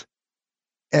accept,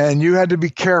 and you had to be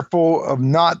careful of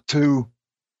not to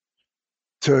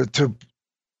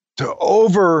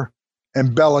over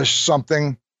embellish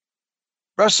something.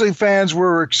 Wrestling fans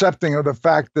were accepting of the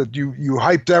fact that you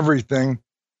hyped everything.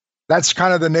 That's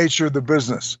kind of the nature of the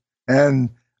business. And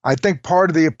I think part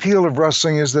of the appeal of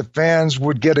wrestling is that fans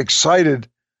would get excited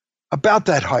about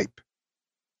that hype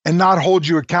and not hold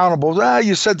you accountable.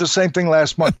 You said the same thing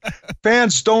last month.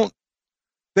 Fans don't,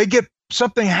 they get,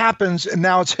 something happens and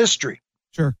now it's history.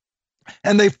 Sure.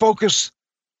 And they focus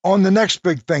on the next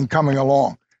big thing coming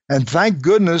along. And thank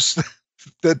goodness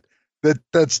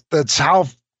that's how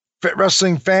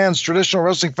wrestling fans, traditional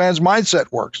wrestling fans' mindset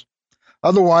works.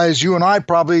 Otherwise, you and I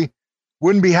probably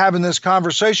wouldn't be having this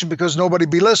conversation because nobody'd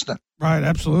be listening. Right,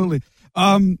 absolutely.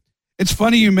 It's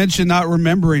funny you mentioned not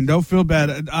remembering. Don't feel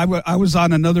bad. I was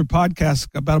on another podcast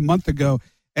about a month ago,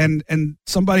 and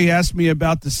somebody asked me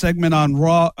about the segment on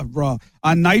Raw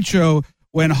on Nitro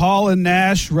when Hall and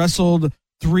Nash wrestled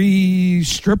 3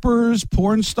 strippers,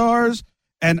 porn stars,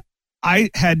 and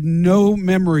I had no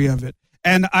memory of it.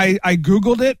 And I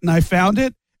Googled it, and I found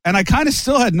it, and I kind of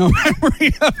still had no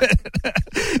memory of it.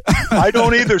 I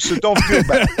don't either, so don't feel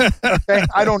bad. Okay?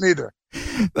 I don't either.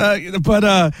 But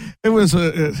it was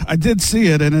I did see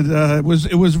it, and it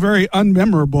was very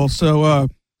unmemorable. So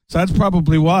that's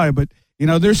probably why. But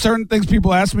there's certain things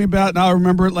people ask me about, and I'll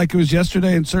remember it like it was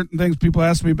yesterday, and certain things people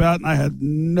asked me about, and I had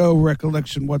no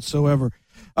recollection whatsoever.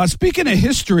 Speaking of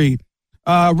history,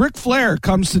 Ric Flair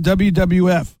comes to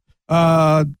WWF.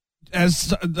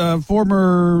 As the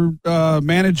former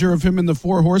manager of him in the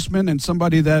Four Horsemen and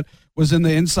somebody that was in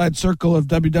the inside circle of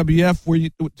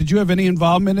WWF, did you have any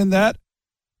involvement in that?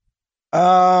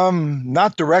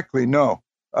 Not directly, no.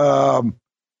 And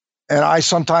I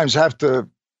sometimes have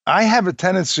a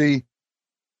tendency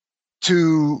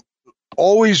to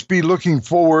always be looking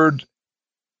forward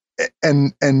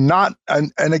and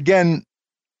again,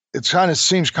 it kind of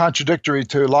seems contradictory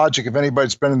to logic if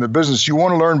anybody's been in the business. You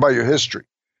want to learn by your history.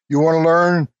 You want to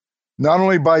learn not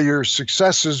only by your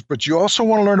successes, but you also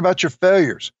want to learn about your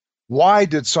failures. Why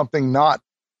did something not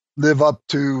live up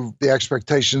to the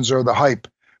expectations or the hype?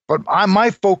 But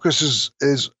my focus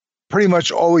is pretty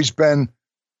much always been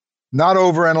not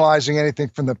overanalyzing anything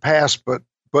from the past, but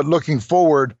looking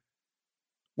forward,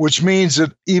 which means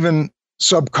that even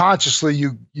subconsciously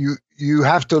you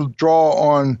have to draw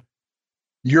on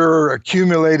your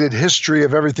accumulated history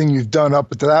of everything you've done up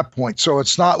to that point. So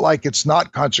it's not like it's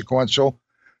not consequential,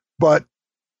 but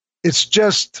it's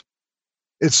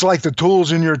like the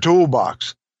tools in your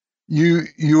toolbox.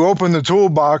 You open the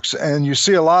toolbox and you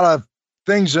see a lot of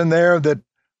things in there that,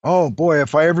 oh boy,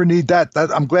 if I ever need that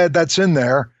I'm glad that's in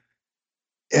there.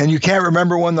 And you can't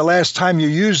remember when the last time you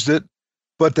used it,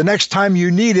 but the next time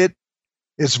you need it,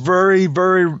 it's very,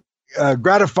 very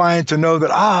gratifying to know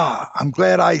that, I'm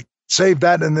glad I saved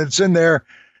that and it's in there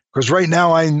because right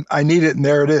now I need it and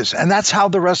there it is. And that's how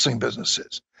the wrestling business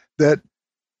is. That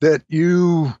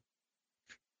you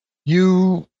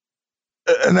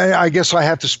and I guess I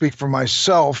have to speak for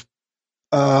myself.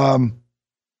 All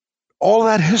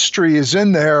that history is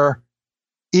in there,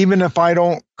 even if I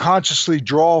don't consciously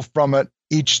draw from it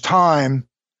each time.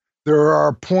 There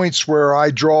are points where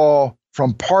I draw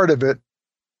from part of it,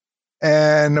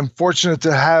 and I'm fortunate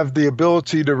to have the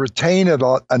ability to retain a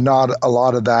lot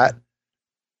of that.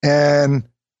 And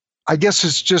I guess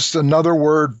it's just another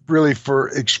word really for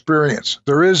experience.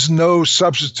 There is no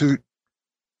substitute,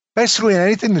 basically, in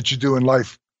anything that you do in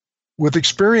life with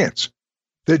experience.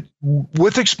 That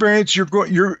with experience,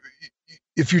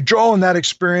 if you draw on that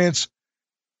experience,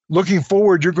 looking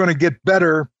forward, you're going to get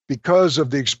better because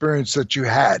of the experience that you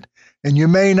had. And you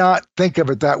may not think of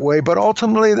it that way, but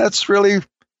ultimately that's really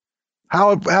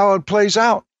how it plays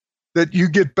out, that you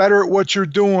get better at what you're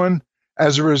doing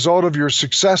as a result of your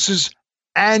successes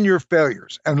and your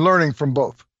failures and learning from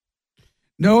both.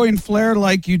 Knowing Flair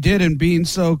like you did and being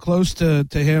so close to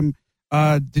him,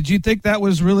 did you think that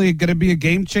was really going to be a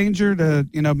game changer to,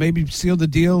 maybe seal the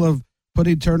deal of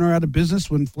putting Turner out of business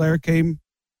when Flair came?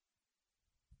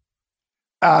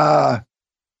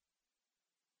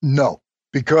 No,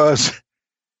 because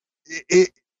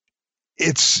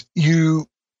it's you.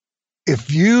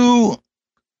 If you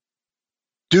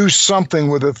do something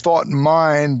with a thought in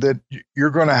mind that you're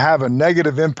going to have a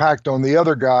negative impact on the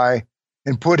other guy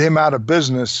and put him out of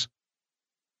business,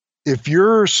 if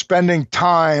you're spending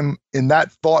time in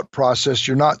that thought process,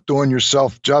 you're not doing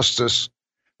yourself justice.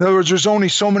 In other words, there's only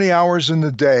so many hours in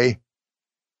the day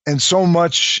and so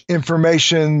much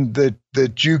information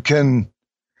that you can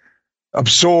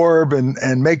absorb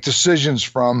and make decisions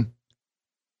from.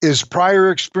 Is prior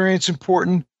experience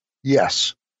important?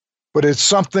 Yes. But it's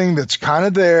something that's kind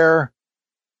of there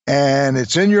and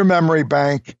it's in your memory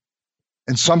bank.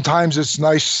 And sometimes it's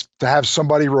nice to have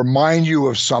somebody remind you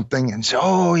of something and say,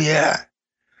 oh, yeah,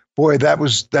 boy, that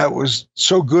was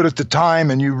so good at the time.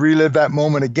 And you relive that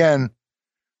moment again.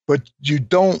 But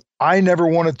I never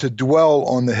wanted to dwell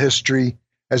on the history.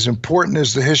 As important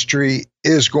as the history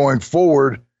is going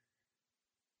forward,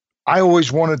 I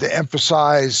always wanted to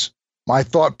emphasize my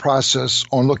thought process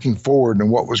on looking forward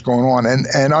and what was going on.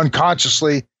 And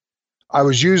unconsciously, I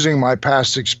was using my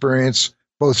past experience,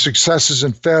 both successes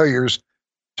and failures,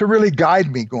 to really guide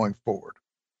me going forward.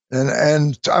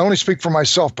 And I only speak for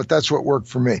myself, but that's what worked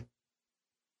for me.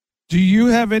 Do you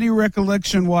have any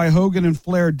recollection why Hogan and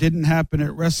Flair didn't happen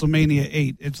at WrestleMania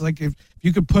 8? It's like if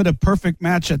you could put a perfect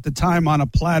match at the time on a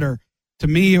platter, to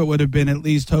me it would have been at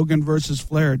least Hogan versus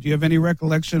Flair. Do you have any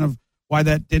recollection of why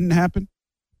that didn't happen?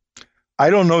 I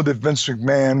don't know that Vince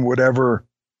McMahon would ever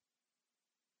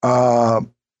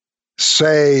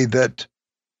say that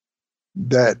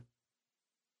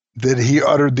he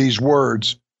uttered these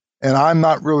words. And I'm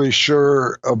not really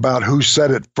sure about who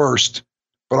said it first,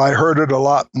 but I heard it a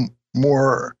lot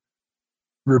more,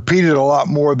 repeated a lot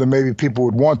more than maybe people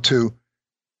would want to.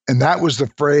 And that was the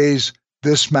phrase,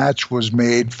 this match was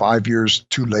made 5 years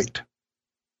too late.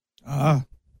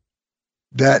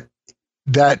 That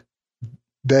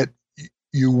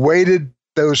you waited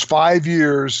those 5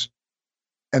 years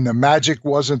and the magic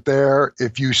wasn't there.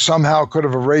 If you somehow could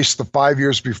have erased the 5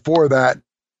 years before that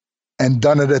and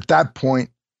done it at that point,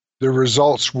 the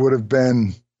results would have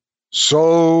been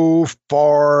so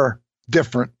far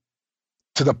different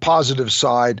to the positive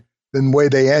side than the way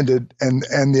they ended. And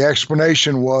the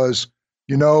explanation was,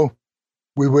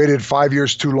 we waited 5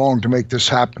 years too long to make this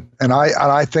happen. And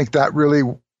I think that really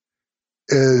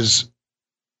is,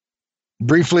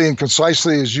 briefly and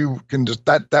concisely as you can,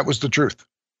 that was the truth.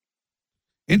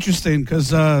 Interesting,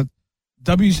 because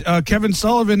Kevin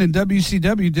Sullivan and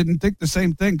WCW didn't think the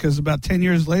same thing, because about 10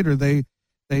 years later they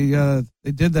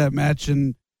did that match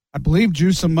and I believe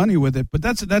drew some money with it. But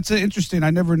that's interesting. I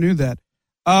never knew that.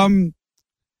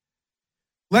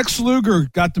 Lex Luger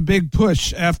got the big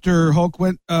push after Hulk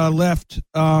left.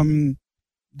 If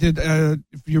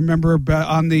you remember,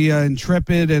 on the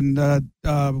Intrepid and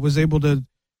was able to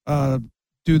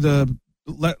do the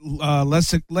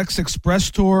Lex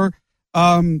Express tour.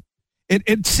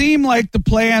 It seemed like the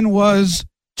plan was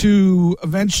to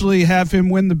eventually have him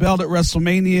win the belt at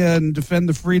WrestleMania and defend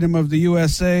the freedom of the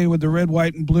USA with the red,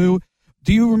 white, and blue.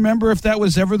 Do you remember if that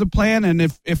was ever the plan? And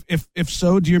if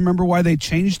so, do you remember why they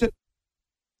changed it?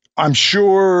 I'm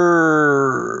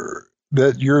sure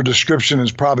that your description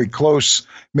is probably close,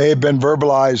 may have been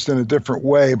verbalized in a different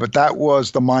way, but that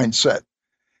was the mindset.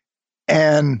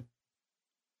 And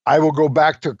I will go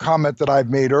back to a comment that I've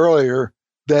made earlier,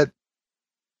 that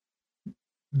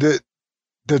the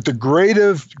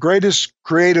greatest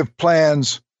creative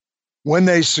plans, when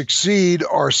they succeed,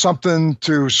 are something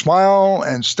to smile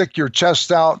and stick your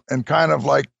chest out and kind of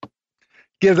like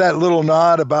give that little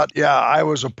nod about, yeah, I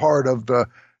was a part of the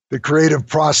creative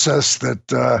process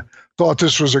that thought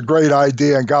this was a great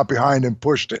idea and got behind and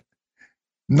pushed it.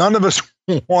 None of us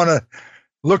want to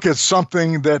look at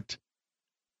something that,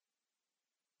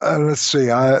 let's see,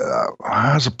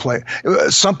 how's a play?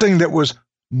 Something that was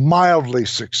mildly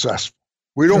successful.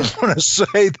 We don't want to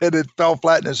say that it fell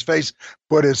flat in his face,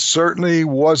 but it certainly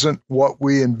wasn't what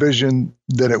we envisioned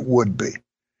that it would be.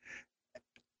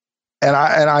 And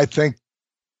I think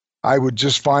I would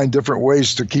just find different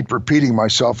ways to keep repeating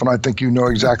myself, and I think you know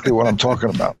exactly what I'm talking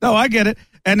about. No, I get it.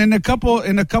 And in a couple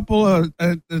of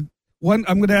one,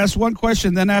 I'm going to ask one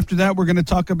question. Then after that, we're going to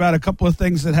talk about a couple of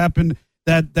things that happened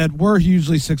that were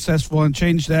hugely successful and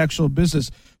changed the actual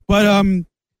business. But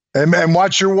and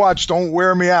watch your watch. Don't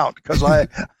wear me out, because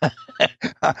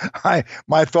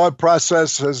my thought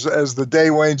process as the day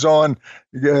wanes on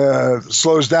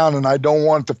slows down, and I don't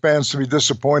want the fans to be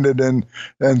disappointed and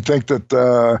think that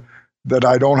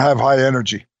I don't have high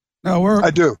energy. No,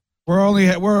 I do.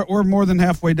 We're more than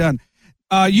halfway done.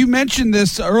 You mentioned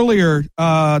this earlier.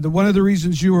 One of the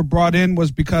reasons you were brought in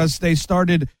was because they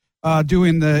started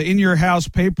doing the In Your House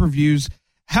pay-per-views.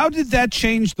 How did that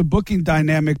change the booking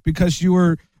dynamic? Because you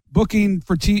were booking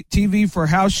for TV for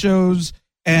house shows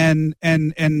and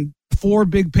 4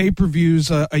 big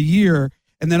pay-per-views a year,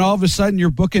 and then all of a sudden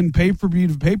you're booking pay-per-view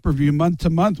to pay-per-view month to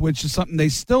month, which is something they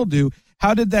still do.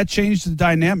 How did that change the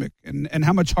dynamic, and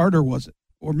how much harder was it?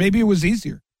 Or maybe it was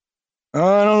easier? I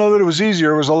don't know that it was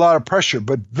easier. It was a lot of pressure.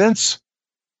 But Vince,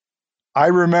 I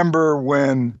remember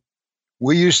when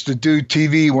we used to do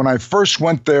TV when I first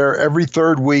went there every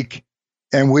third week,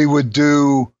 and we would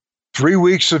do 3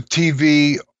 weeks of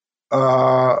TV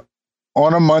on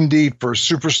a Monday for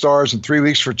Superstars and 3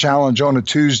 weeks for Challenge on a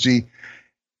Tuesday.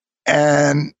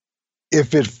 And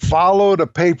if it followed a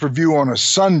pay-per-view on a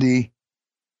Sunday,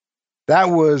 that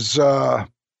was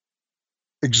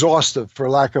exhaustive, for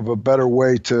lack of a better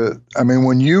way to, I mean,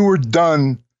 when you were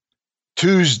done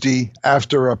Tuesday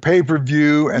after a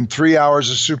pay-per-view and 3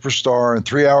 hours of Superstar and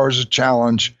 3 hours of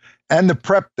Challenge, and the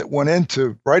prep that went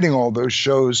into writing all those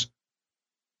shows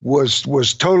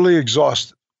was totally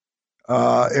exhausted.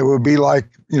 It would be like,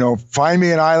 find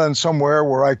me an island somewhere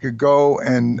where I could go,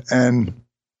 and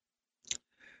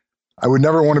I would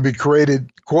never want to be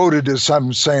quoted as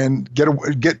I'm saying,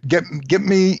 give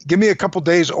me a couple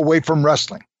days away from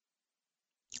wrestling,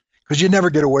 because you never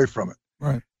get away from it.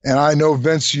 Right. And I know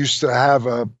Vince used to have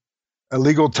a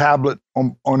legal tablet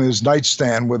on his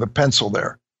nightstand with a pencil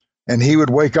there, and he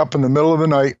would wake up in the middle of the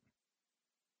night,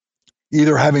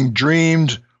 either having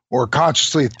dreamed or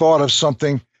consciously thought of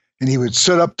something, and he would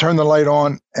sit up, turn the light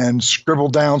on, and scribble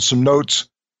down some notes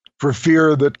for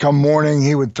fear that come morning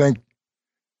he would think,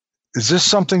 is this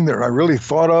something that I really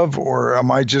thought of, or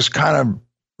am I just kind of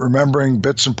remembering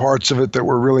bits and parts of it that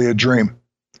were really a dream?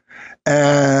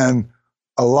 And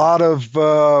a lot of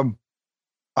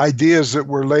ideas that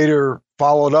were later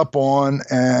followed up on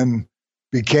and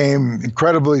became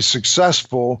incredibly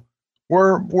successful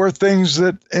were things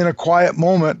that in a quiet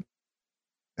moment,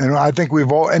 and I think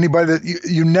anybody that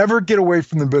you never get away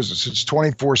from the business. It's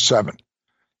 24/7.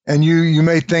 And you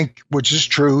may think, which is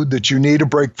true, that you need a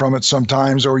break from it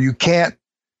sometimes, or you can't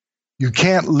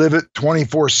live it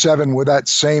 24/7 with that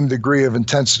same degree of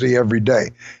intensity every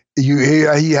day. You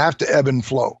have to ebb and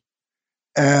flow.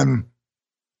 And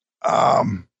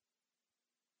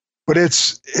but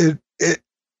it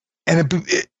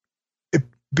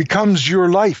becomes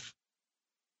your life.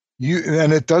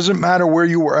 And it doesn't matter where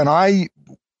you were. And a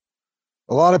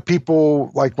lot of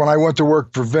people, like when I went to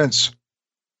work for Vince,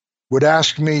 would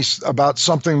ask me about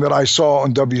something that I saw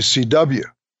on WCW,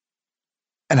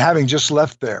 and having just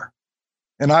left there.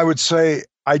 And I would say,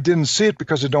 I didn't see it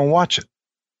because I don't watch it.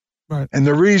 Right. And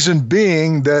the reason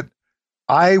being that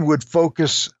I would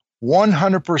focus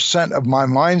 100% of my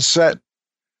mindset,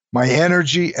 my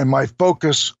energy, and my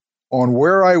focus on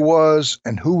where I was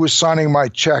and who was signing my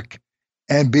check,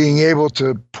 and being able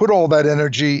to put all that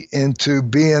energy into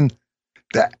being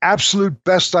the absolute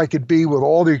best I could be with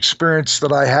all the experience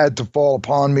that I had to fall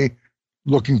upon me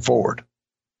looking forward.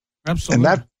 Absolutely.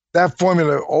 And that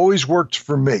formula always worked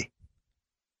for me.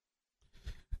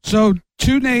 So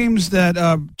 2 names that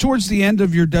towards the end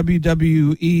of your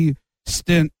WWE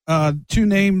stint, 2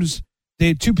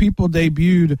 people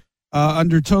debuted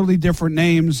under totally different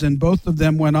names, and both of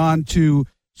them went on to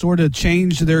sort of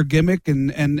change their gimmick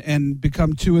and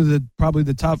become 2 of probably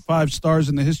the top 5 stars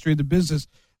in the history of the business.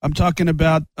 I'm talking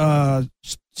about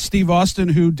Steve Austin,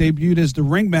 who debuted as the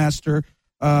Ringmaster,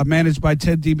 managed by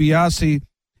Ted DiBiase,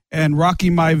 and Rocky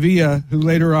Maivia, who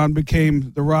later on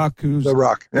became The Rock, who's The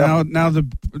Rock, yep. now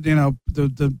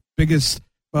the biggest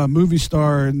movie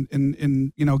star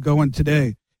in going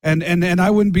today. And I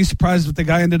wouldn't be surprised if the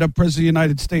guy ended up president of the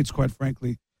United States, quite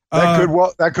frankly.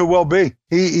 That could well be.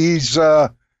 He's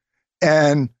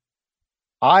and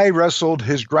I wrestled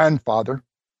his grandfather,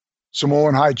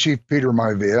 Samoan High Chief Peter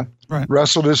Maivia, right.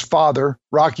 Wrestled his father,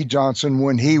 Rocky Johnson,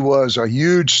 when he was a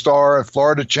huge star, a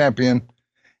Florida champion.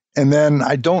 And then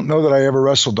I don't know that I ever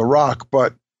wrestled The Rock,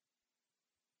 but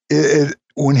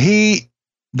when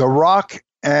The Rock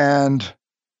and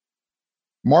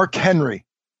Mark Henry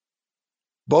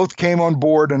both came on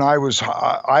board, and I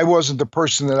wasn't the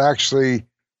person that actually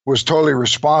was totally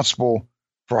responsible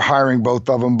for hiring both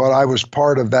of them, but I was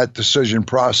part of that decision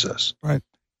process. Right.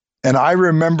 And I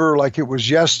remember like it was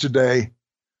yesterday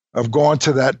of going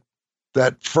to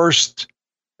that first,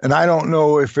 and I don't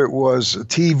know if it was a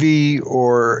TV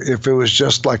or if it was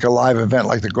just like a live event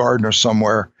like the Garden or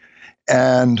somewhere.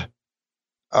 And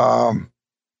The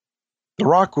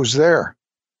Rock was there.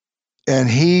 And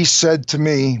he said to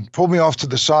me, pulled me off to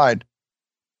the side,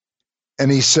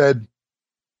 and he said,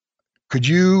 I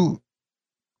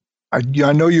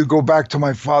know you go back to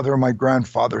my father and my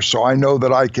grandfather, so I know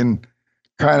that I can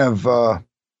kind of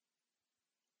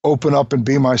open up and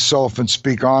be myself and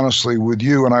speak honestly with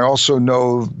you. And I also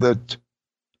know that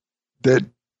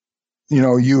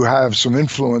you have some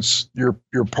influence.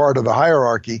 You're part of the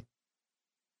hierarchy.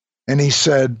 And he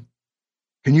said,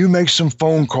 can you make some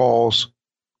phone calls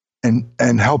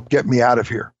and help get me out of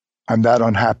here? I'm that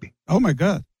unhappy. Oh my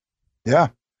God. Yeah.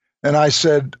 And I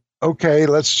said, okay,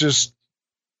 let's just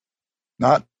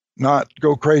not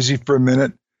go crazy for a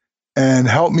minute and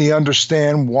help me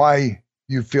understand why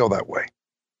you feel that way.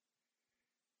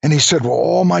 And he said, well,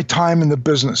 all my time in the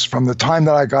business, from the time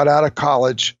that I got out of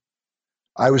college,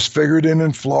 I was figured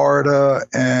in Florida,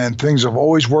 and things have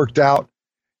always worked out.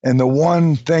 And the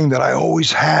one thing that I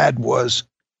always had was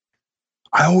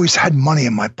I always had money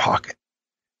in my pocket.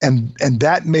 And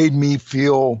that made me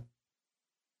feel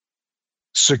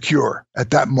secure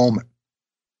at that moment.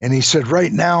 And he said,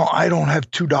 right now, I don't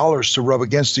have $2 to rub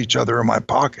against each other in my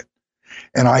pocket.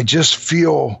 And I just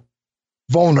feel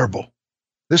vulnerable.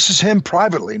 This is him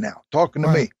privately now talking to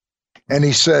me. And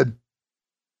he said,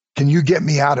 can you get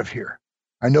me out of here?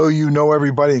 I know you know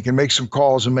everybody and can make some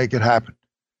calls and make it happen.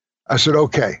 I said,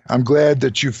 okay, I'm glad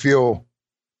that you feel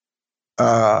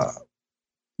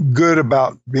good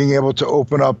about being able to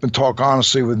open up and talk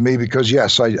honestly with me, because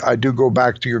yes, I do go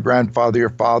back to your grandfather, your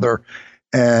father,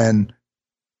 and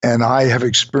I have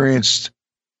experienced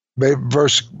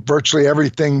virtually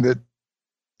everything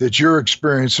that you're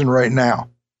experiencing right now.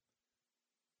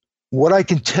 What I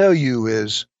can tell you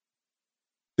is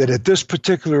that at this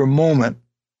particular moment,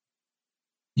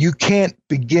 you can't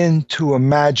begin to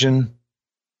imagine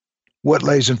what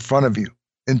lays in front of you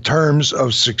in terms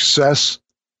of success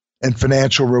and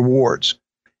financial rewards.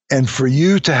 And for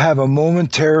you to have a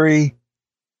momentary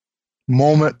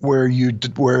moment where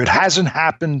it hasn't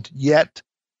happened yet,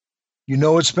 you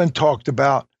know it's been talked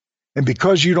about, and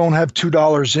because you don't have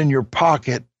 $2 in your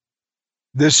pocket,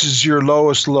 this is your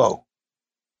lowest low.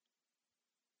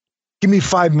 Give me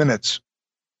 5 minutes.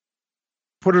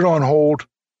 Put it on hold.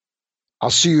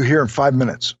 I'll see you here in 5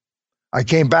 minutes. I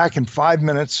came back in 5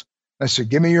 minutes. I said,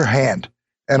 give me your hand.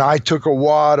 And I took a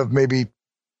wad of maybe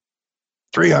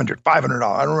 $300, $500.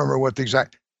 I don't remember what the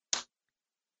exact.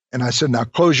 And I said, now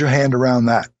close your hand around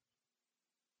that.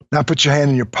 Now put your hand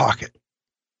in your pocket.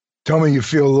 Tell me you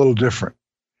feel a little different.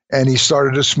 And he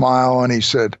started to smile and he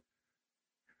said,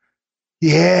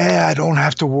 yeah, I don't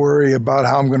have to worry about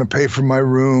how I'm going to pay for my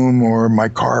room or my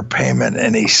car payment.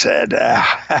 And he said,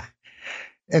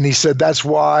 that's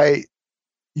why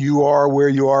you are where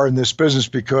you are in this business,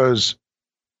 because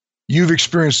you've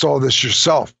experienced all this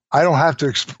yourself. I don't have to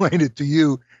explain it to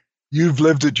you. You've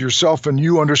lived it yourself, and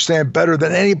you understand better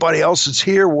than anybody else that's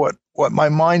here what my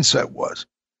mindset was.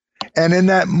 And in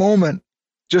that moment,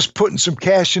 just putting some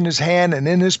cash in his hand and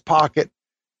in his pocket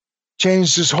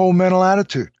changed his whole mental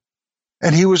attitude.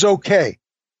 And he was okay.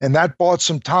 And that bought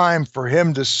some time for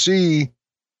him to see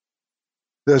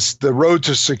the road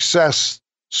to success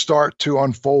start to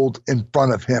unfold in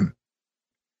front of him.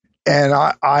 And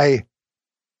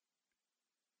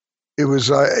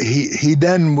he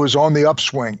then was on the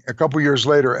upswing a couple years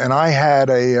later. And I had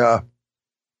a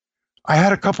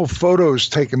couple photos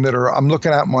taken that I'm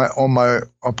looking at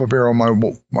up here on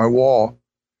my wall.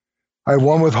 I have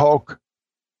one with Hulk.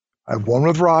 I have one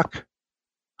with Rock.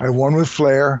 I have one with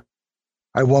Flair.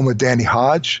 I have one with Danny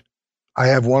Hodge. I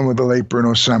have one with the late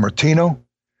Bruno Sammartino.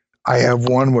 I have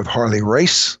one with Harley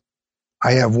Race.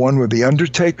 I have one with The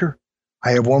Undertaker.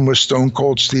 I have one with Stone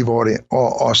Cold Steve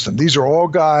Austin. These are all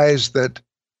guys that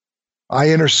I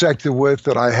intersected with,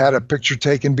 that I had a picture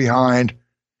taken behind,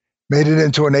 made it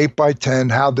into an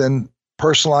 8x10, how then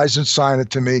personalized and signed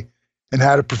it to me, and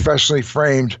had it professionally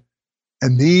framed.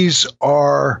 And these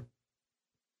are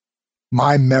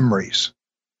my memories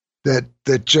that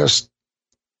just,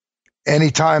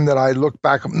 anytime that I look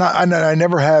back, I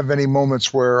never have any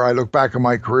moments where I look back at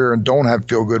my career and don't have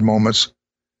feel-good moments.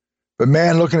 But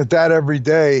man, looking at that every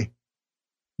day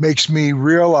makes me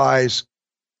realize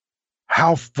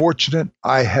how fortunate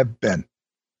I have been,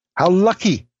 how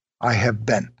lucky I have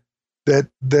been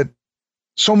that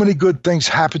so many good things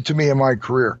happened to me in my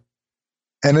career.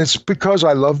 And it's because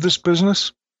I love this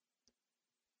business.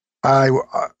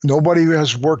 Nobody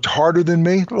has worked harder than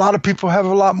me. A lot of people have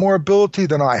a lot more ability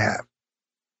than I have,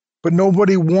 but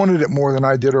nobody wanted it more than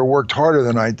I did or worked harder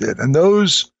than I did. And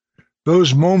those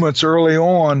moments early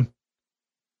on,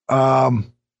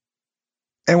 and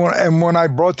when I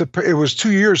brought it was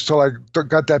 2 years till I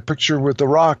got that picture with The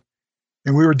Rock,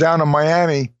 and we were down in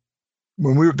Miami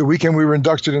when the weekend we were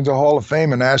inducted into Hall of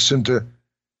Fame, and asked him to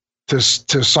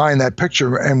sign that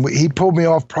picture, and he pulled me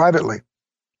off privately.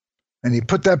 And he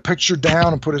put that picture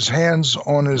down and put his hands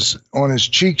on his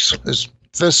cheeks, his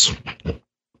fists.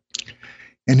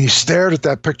 And he stared at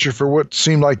that picture for what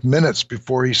seemed like minutes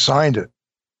before he signed it.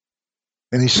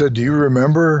 And he said, do you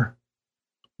remember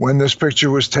when this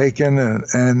picture was taken?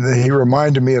 And he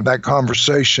reminded me of that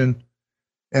conversation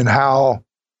and how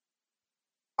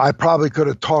I probably could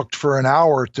have talked for an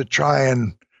hour to try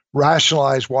and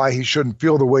rationalize why he shouldn't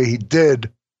feel the way he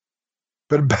did,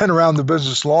 but had been around the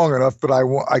business long enough that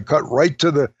I cut right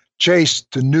to the chase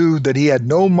to knew that he had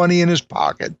no money in his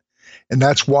pocket. And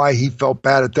that's why he felt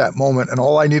bad at that moment. And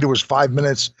all I needed was 5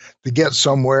 minutes to get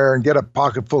somewhere and get a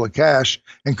pocket full of cash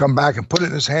and come back and put it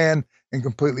in his hand and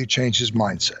completely change his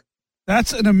mindset.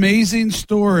 That's an amazing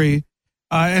story.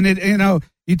 And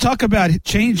you talk about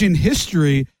changing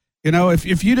history.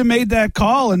 If you'd have made that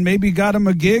call and maybe got him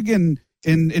a gig in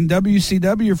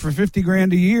WCW for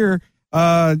 $50,000 a year,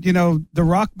 The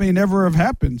Rock may never have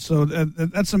happened. So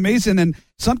that's amazing. And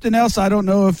something else, I don't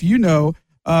know if you know,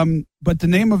 but the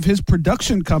name of his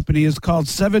production company is called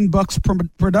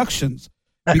 $7 Productions,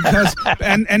 because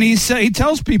and he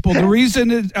tells people the reason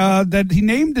that he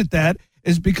named it that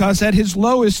is because at his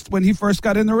lowest, when he first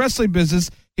got in the wrestling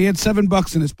business, he had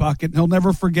 $7 in his pocket, and he'll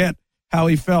never forget how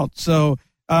he felt. So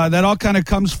that all kind of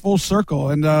comes full circle,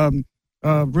 and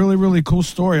really, really cool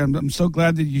story. I'm so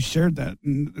glad that you shared that.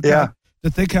 And to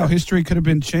think how history could have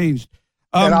been changed.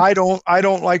 And I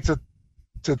don't like to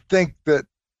think that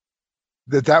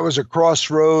was a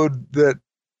crossroad that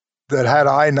had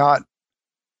I not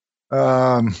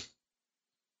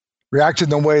reacted in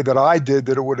the way that I did,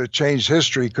 that it would have changed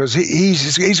history, because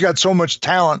he's got so much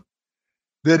talent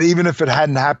that even if it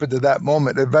hadn't happened at that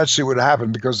moment, it eventually would have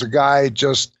happened, because the guy,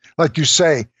 just like you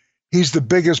say, he's the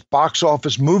biggest box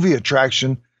office movie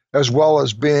attraction as well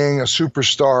as being a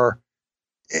superstar.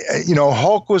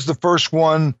 Hulk was the first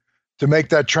one to make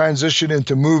that transition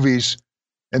into movies,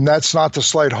 and that's not to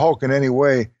slight Hulk in any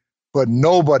way, but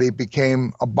nobody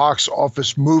became a box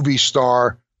office movie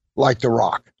star like The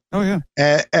Rock. Oh yeah.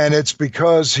 And it's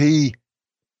because he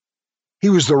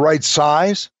was the right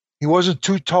size. He wasn't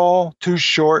too tall, too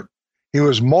short. He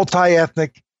was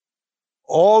multi-ethnic.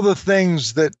 All the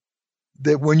things that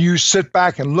when you sit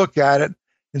back and look at it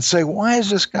and say, why is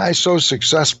this guy so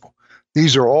successful?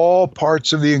 These are all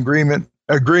parts of the ingredients,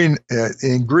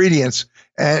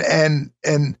 and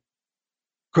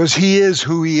because he is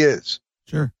who he is.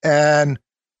 Sure. And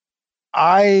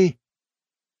I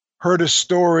heard a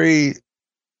story.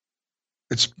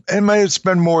 It's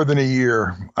been more than a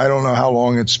year. I don't know how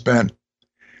long it's been,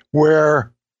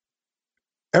 where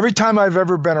every time I've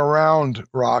ever been around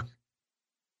Rock,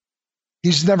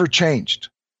 he's never changed.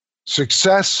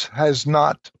 Success has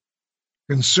not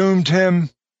consumed him.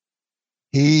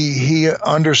 He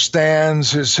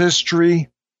understands his history.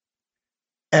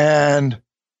 And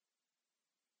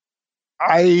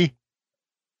I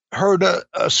heard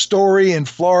a story in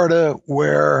Florida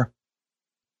where,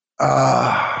 it's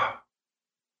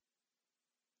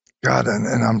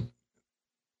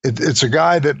a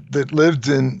guy that lives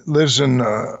in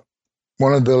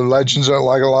one of the legends,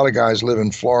 like a lot of guys live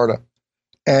in Florida.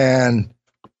 And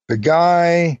the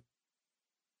guy,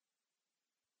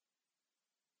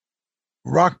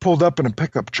 Rock pulled up in a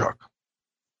pickup truck,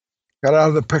 got out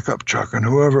of the pickup truck, and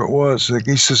whoever it was,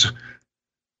 he says,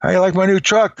 how you like my new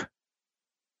truck?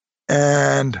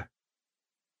 And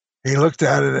he looked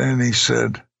at it and he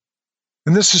said,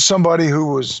 and this is somebody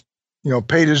who was,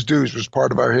 paid his dues, was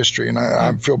part of our history. And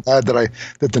I feel bad that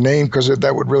the name, because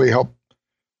that would really help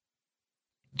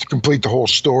to complete the whole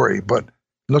story. But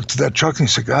looked at that truck and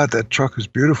he said, God, that truck is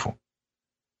beautiful.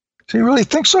 So you really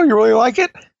think so? You really like it?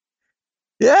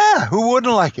 Yeah, who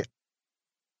wouldn't like it?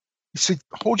 He said,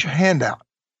 hold your hand out.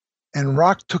 And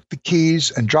Rock took the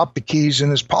keys and dropped the keys in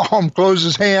his palm, closed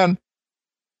his hand,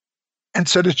 and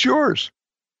said, it's yours.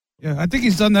 Yeah, I think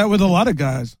he's done that with a lot of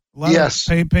guys. Yes.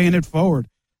 Paying it forward.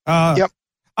 Yep.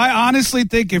 I honestly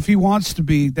think if he wants to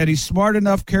be, that he's smart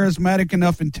enough, charismatic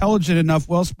enough, intelligent enough,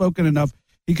 well-spoken enough,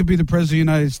 he could be the president of the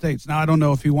United States. Now, I don't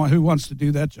know if who wants to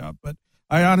do that job, but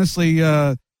I honestly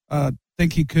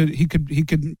think he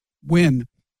could win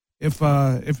if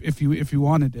you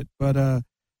wanted it. But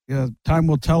time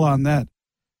will tell on that.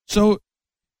 So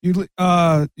you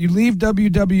leave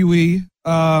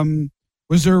WWE.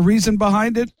 Was there a reason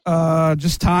behind it?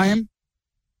 Just time?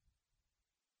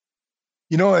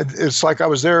 It's like I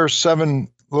was there a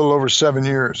little over 7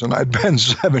 years, and I'd been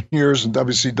 7 years in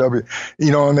WCW.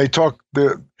 And they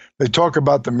talk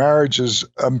about the marriages,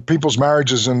 people's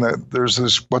marriages, and there's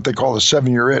this what they call the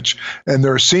 7-year itch, and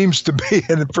there seems to be.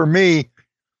 And for me,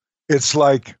 it's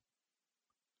like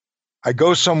I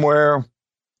go somewhere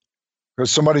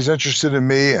because somebody's interested in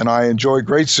me, and I enjoy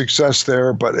great success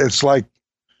there. But it's like,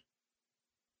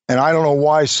 and I don't know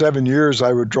why 7 years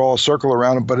I would draw a circle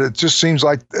around it, but it just seems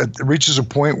like it reaches a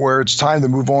point where it's time to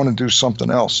move on and do something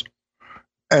else.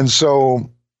 And so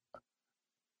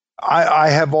I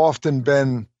have often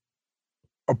been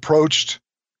approached,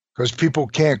 because people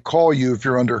can't call you if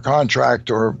you're under contract,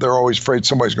 or they're always afraid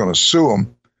somebody's going to sue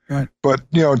them. Right. But,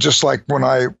 just like when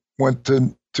I went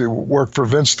to work for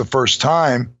Vince the first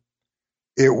time,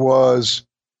 it was,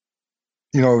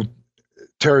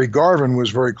 Terry Garvin was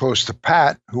very close to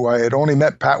Pat, who I had only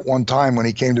met Pat one time when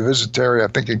he came to visit Terry, I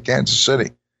think in Kansas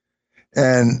City.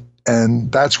 And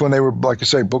that's when they were, like I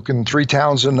say, booking 3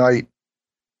 towns a night,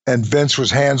 and Vince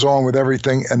was hands-on with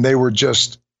everything, and they were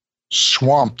just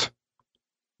swamped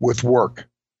with work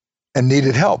and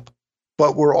needed help.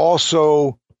 But were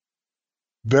also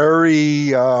very,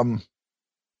 they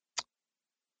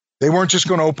weren't just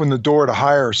going to open the door to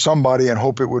hire somebody and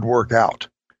hope it would work out.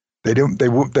 They didn't.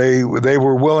 They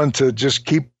were willing to just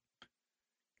keep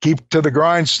to the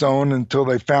grindstone until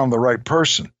they found the right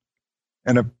person.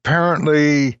 And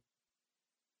apparently,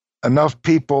 enough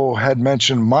people had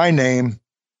mentioned my name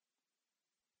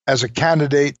as a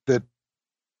candidate that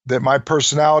my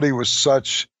personality was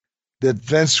such that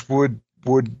Vince would,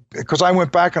 because I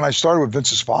went back and I started with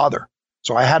Vince's father,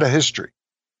 so I had a history,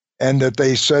 and that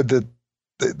they said that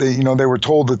they were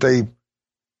told that they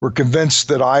were convinced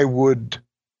that I would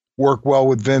work well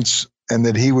with Vince and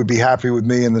that he would be happy with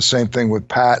me, and the same thing with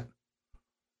Pat.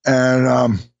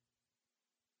 And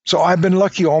so I've been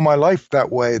lucky all my life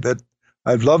that way, that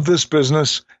I've loved this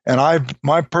business, and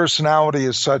my personality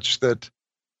is such that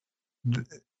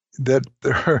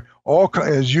there are all,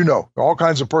 as you know, all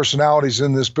kinds of personalities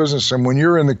in this business. And when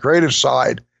you're in the creative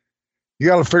side, you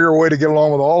got to figure a way to get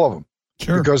along with all of them.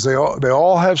 Sure. Because they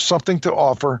all have something to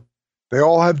offer. They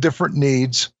all have different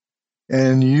needs.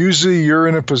 And usually you're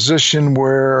in a position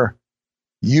where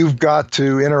you've got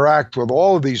to interact with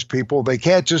all of these people. They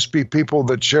can't just be people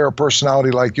that share a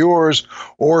personality like yours,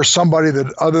 or somebody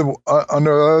that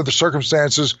under other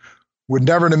circumstances would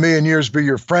never in a million years be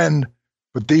your friend.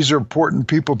 But these are important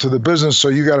people to the business, so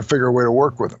you got to figure a way to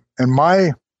work with them. And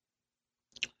my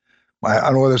I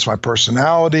don't know whether it's my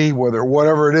personality,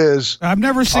 whatever it is. I've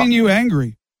never seen you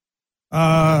angry.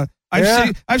 I've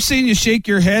seen you shake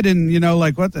your head and,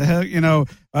 like, what the heck,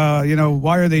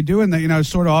 why are they doing that?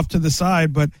 Sort of off to the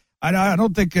side. But I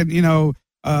don't think,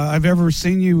 I've ever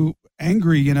seen you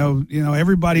angry.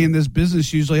 Everybody in this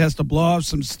business usually has to blow off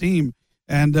some steam.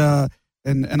 And I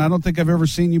don't think I've ever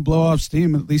seen you blow off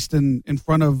steam, at least in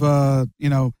front of,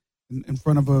 in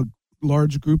front of a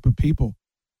large group of people.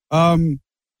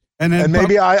 And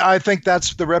maybe I think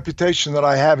that's the reputation that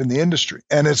I have in the industry.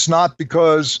 And it's not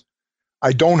because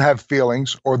I don't have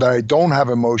feelings or that I don't have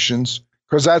emotions,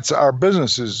 because that's our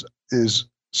business is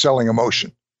selling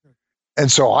emotion.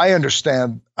 And so I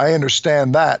understand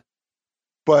that,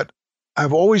 but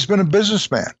I've always been a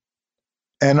businessman,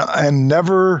 and I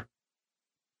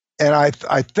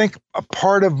think a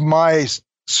part of my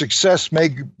success may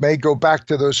go back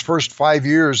to those first 5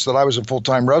 years that I was a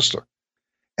full-time wrestler,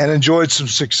 and enjoyed some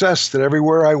success that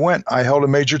everywhere I went, I held a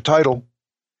major title.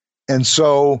 And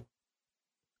so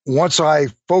once I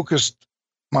focused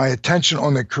my attention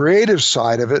on the creative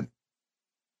side of it,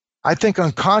 I think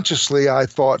unconsciously I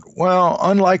thought, well,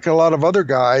 unlike a lot of other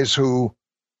guys who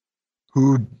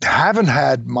haven't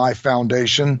had my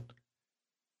foundation,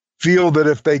 feel that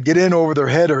if they get in over their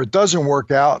head or it doesn't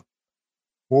work out,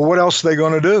 well, what else are they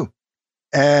going to do?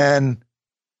 And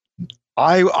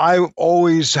I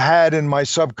always had in my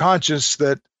subconscious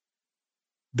that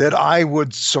I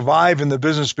would survive in the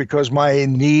business because my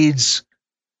needs,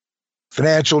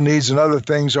 financial needs and other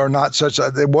things, are not such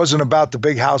that it wasn't about the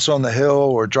big house on the hill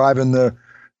or driving the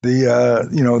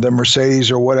Mercedes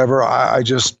or whatever.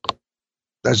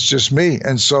 That's just me.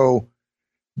 And so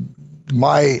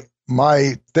my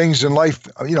things in life,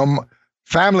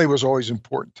 family was always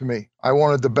important to me. I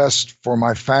wanted the best for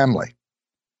my family.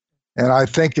 And I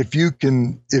think if you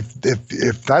can,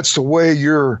 if that's the way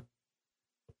you're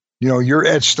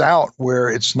etched out, where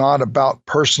it's not about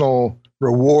personal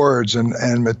rewards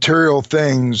and material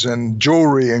things and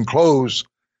jewelry and clothes,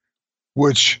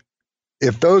 which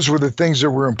if those were the things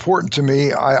that were important to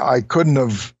me, I couldn't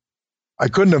have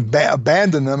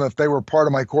abandoned them if they were part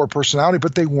of my core personality,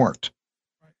 but they weren't.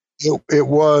 It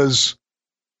was,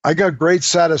 I got great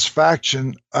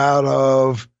satisfaction out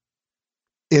of,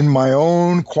 in my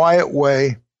own quiet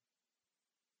way,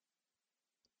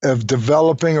 of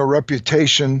developing a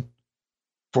reputation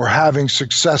for having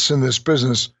success in this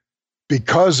business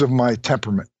because of my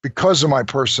temperament, because of my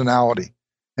personality,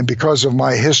 and because of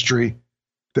my history,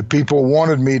 that people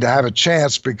wanted me to have a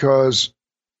chance because,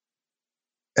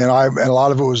 and a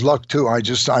lot of it was luck too. I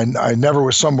never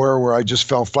was somewhere where I just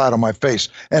fell flat on my face.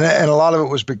 And a lot of it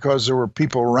was because there were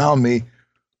people around me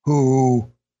who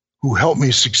helped me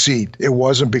succeed. It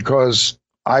wasn't because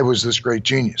I was this great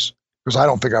genius, because I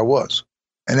don't think I was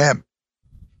and am.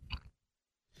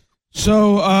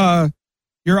 So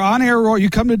Your on-air role, you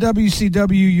come to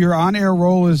WCW, your on-air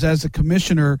role is as a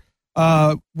commissioner.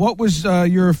 What was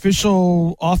your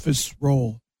official office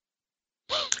role?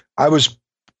 I was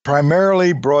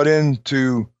primarily brought in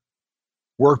to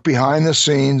work behind the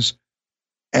scenes,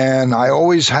 and I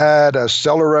always had a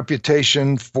stellar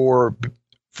reputation for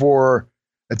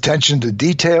attention to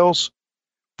details,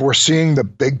 for seeing the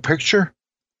big picture,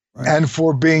 right, and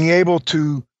for being able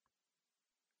to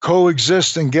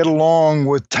coexist and get along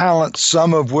with talent,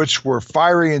 some of which were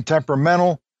fiery and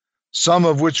temperamental, some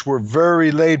of which were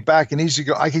very laid back and easy.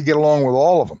 I could get along with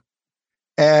all of them.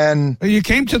 And you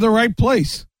came to the right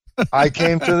place. I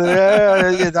came to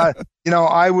the,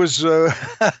 I was,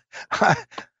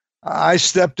 I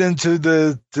stepped into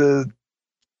the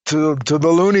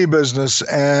loony business,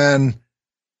 and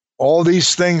all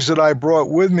these things that I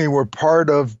brought with me were part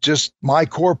of just my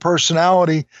core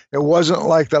personality. It wasn't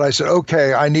like that I said,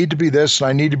 okay, I need to be this and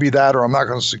I need to be that, or I'm not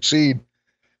going to succeed.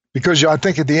 Because I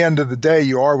think at the end of the day,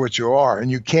 you are what you are, and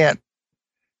you can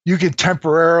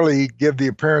temporarily give the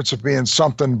appearance of being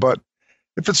something, but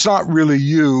if it's not really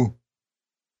you,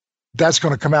 that's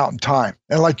going to come out in time.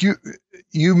 And like you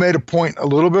made a point a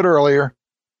little bit earlier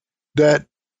that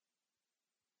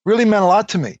really meant a lot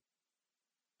to me.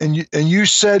 And you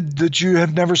said that you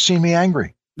have never seen me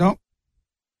angry. No.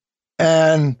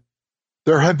 And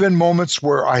there have been moments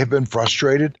where I have been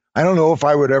frustrated. I don't know if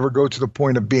I would ever go to the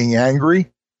point of being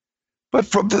angry,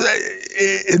 but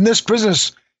in this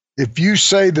business, if you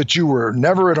say that you were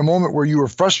never at a moment where you were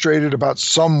frustrated about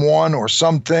someone or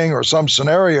something or some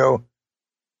scenario,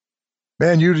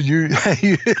 man, you're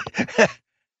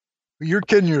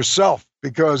kidding yourself,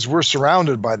 because we're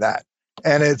surrounded by that.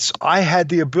 And I had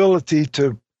the ability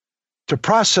to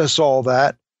process all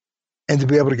that and to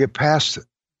be able to get past it.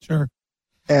 Sure.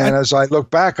 And as I look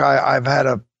back, I've had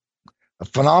a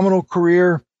phenomenal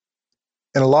career,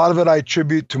 and a lot of it I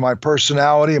attribute to my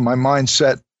personality and my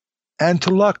mindset and to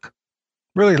luck,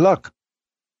 really luck.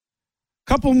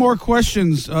 Couple more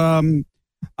questions. On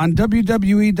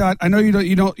WWE. I know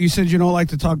you said you don't like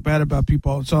to talk bad about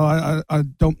people, so I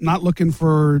don't, not looking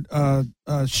for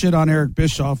shit on Eric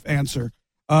Bischoff answer.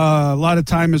 A lot of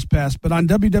time has passed, but on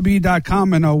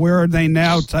WWE.com and a Where Are They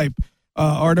Now type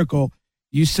article,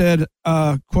 you said,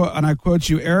 quote, and I quote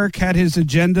you, Eric had his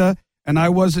agenda and I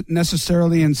wasn't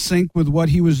necessarily in sync with what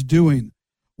he was doing.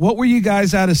 What were you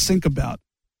guys out of sync about?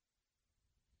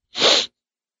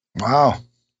 Wow.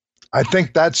 I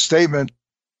think that statement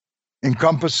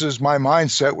encompasses my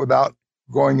mindset without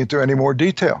going into any more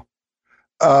detail.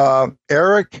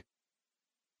 Eric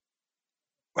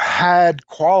had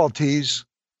qualities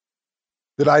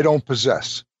that I don't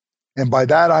possess. And by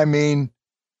that, I mean,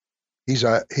 he's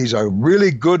a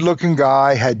really good looking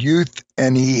guy, had youth,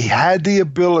 and he had the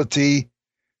ability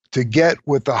to get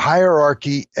with the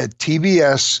hierarchy at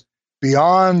TBS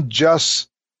beyond just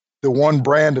the one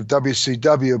brand of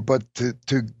WCW, but to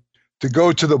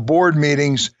go to the board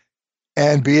meetings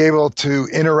and be able to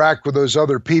interact with those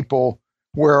other people,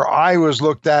 where I was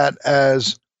looked at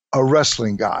as a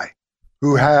wrestling guy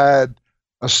who had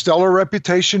a stellar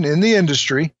reputation in the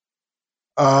industry,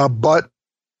 but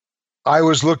I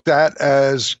was looked at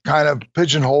as kind of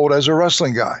pigeonholed as a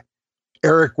wrestling guy.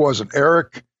 Eric wasn't.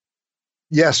 Eric,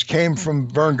 yes, came from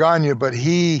Vern Gagne, but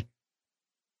he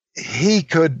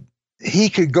could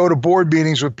go to board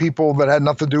meetings with people that had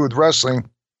nothing to do with wrestling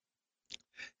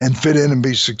and fit in and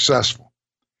be successful.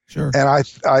 Sure. And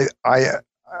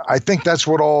I think that's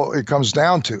what all it comes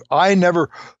down to. I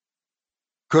never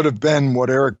could have been what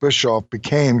Eric Bischoff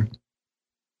became,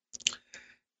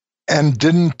 and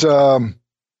didn't,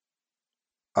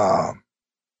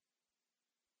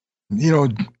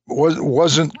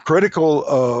 wasn't critical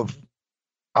of.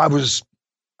 I was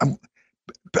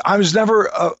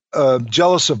never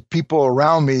jealous of people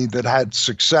around me that had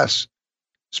success,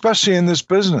 especially in this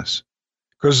business,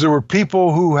 because there were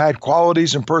people who had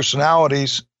qualities and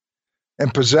personalities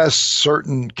and possessed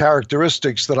certain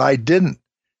characteristics that I didn't.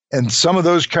 And some of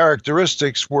those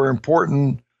characteristics were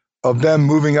important of them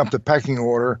moving up the pecking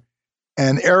order.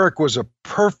 And Eric was a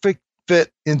perfect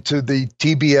fit into the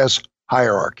TBS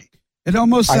hierarchy. It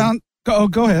almost sounds.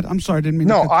 Go ahead. I'm sorry. I didn't mean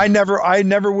to. No, I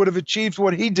never would have achieved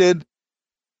what he did,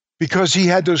 because he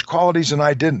had those qualities and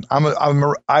I didn't.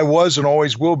 I was and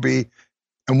always will be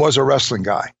and was a wrestling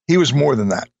guy. He was more than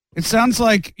that. It sounds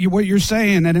like what you're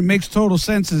saying, and it makes total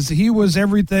sense, is he was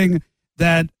everything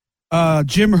that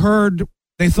Jim Herd,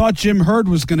 they thought Jim Herd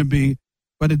was going to be,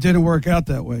 but it didn't work out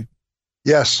that way.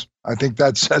 Yes, I think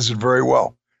that says it very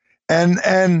well. And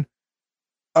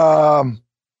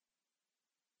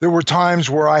there were times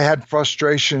where I had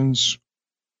frustrations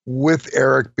with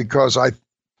Eric, because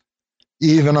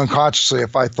even unconsciously,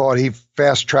 if I thought he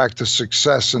fast-tracked to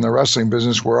success in the wrestling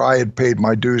business where I had paid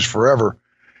my dues forever.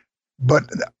 But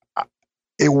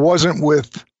it wasn't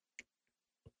with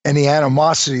any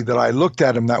animosity that I looked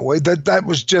at him that way. That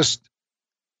was just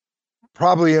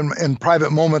probably in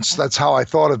private moments, that's how I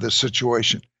thought of this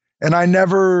situation. And I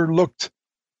never looked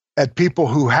at people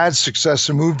who had success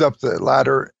and moved up the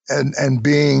ladder and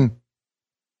being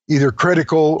either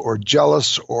critical or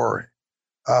jealous or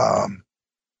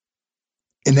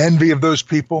in envy of those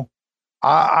people.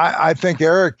 I think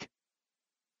Eric,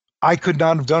 I could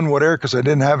not have done what Eric, because I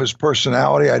didn't have his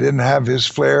personality. I didn't have his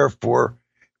flair for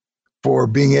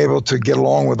being able to get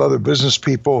along with other business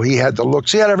people. He had the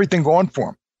looks. He had everything going for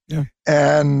him. Yeah.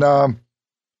 And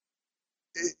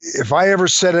if I ever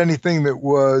said anything that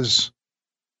was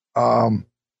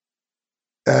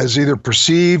as either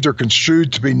perceived or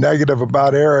construed to be negative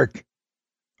about Eric,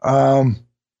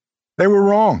 they were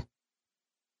wrong.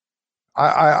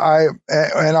 I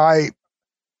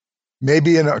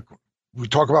maybe we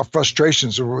talk about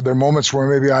frustrations. There are moments where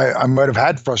maybe I might have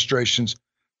had frustrations,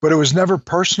 but it was never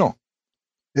personal.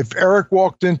 If Eric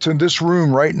walked into this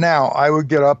room right now, I would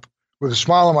get up with a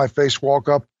smile on my face, walk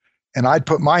up, and I'd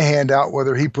put my hand out,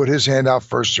 whether he put his hand out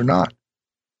first or not,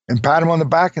 and pat him on the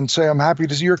back and say, I'm happy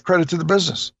to see your credit to the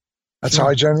business. That's how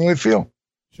I genuinely feel.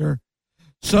 Sure.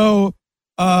 So,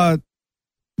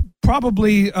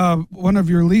 probably one of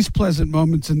your least pleasant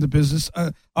moments in the business.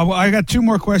 I got two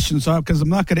more questions because I'm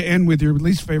not going to end with your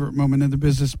least favorite moment in the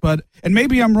business, and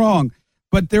maybe I'm wrong,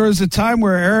 but there was a time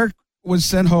where Eric was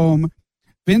sent home.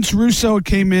 Vince Russo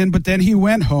came in, but then he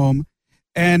went home,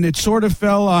 and it sort of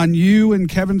fell on you and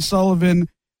Kevin Sullivan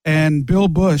and Bill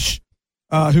Bush,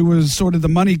 who was sort of the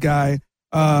money guy,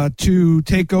 to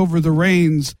take over the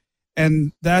reins.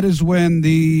 And that is when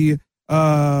the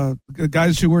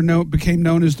guys who became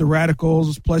known as the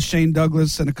Radicals, plus Shane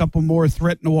Douglas and a couple more,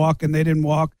 threatened to walk, and they didn't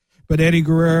walk. But Eddie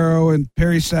Guerrero and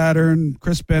Perry Saturn,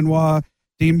 Chris Benoit,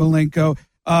 Dean Malenko.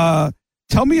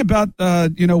 Tell me about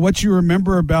what you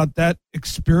remember about that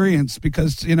experience,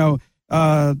 because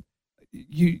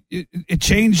it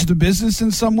changed the business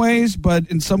in some ways, but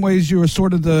in some ways you were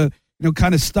sort of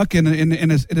kind of stuck in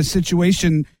a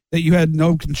situation that you had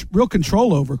no real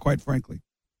control over, quite frankly.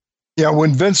 Yeah,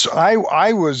 when Vince,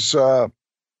 I was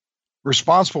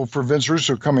responsible for Vince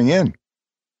Russo coming in,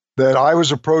 that I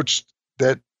was approached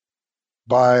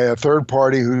by a third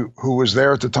party who was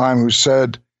there at the time, who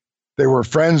said they were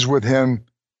friends with him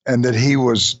and that he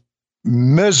was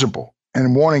miserable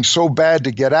and wanting so bad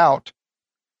to get out,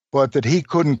 but that he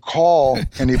couldn't call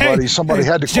anybody. Somebody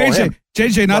had to call him.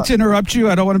 JJ, not to interrupt you,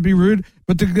 I don't want to be rude,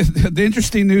 but the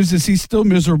interesting news is he's still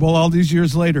miserable all these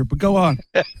years later. But go on.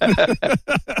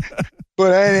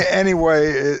 But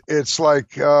anyway, it's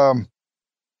like, and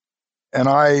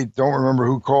I don't remember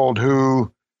who called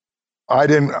who.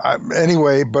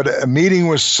 Anyway, but a meeting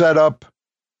was set up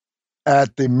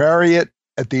at the Marriott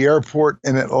at the airport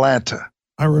in Atlanta.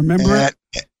 I remember it.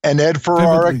 And Ed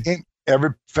Ferrara came.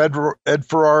 Ed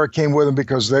Ferrara came with him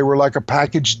because they were like a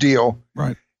package deal.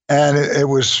 Right. And it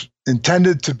was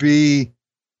intended to be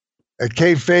a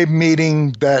kayfabe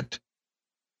meeting that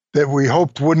we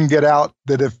hoped wouldn't get out,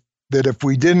 that if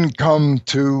we didn't come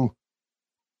to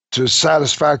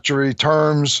satisfactory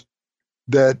terms,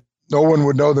 that no one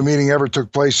would know the meeting ever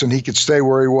took place and he could stay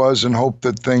where he was and hope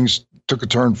that things took a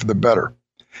turn for the better.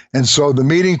 And so the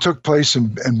meeting took place,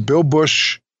 and Bill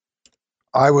Bush,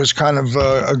 I was kind of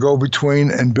a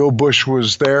go-between, and Bill Bush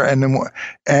was there,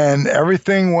 and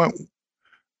everything went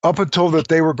up until that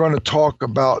they were going to talk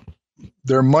about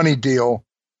their money deal.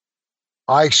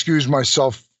 I excused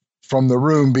myself from the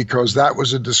room because that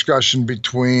was a discussion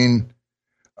between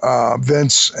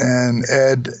Vince and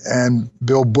Ed and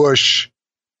Bill Bush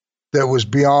that was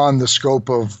beyond the scope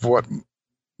of what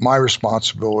my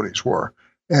responsibilities were.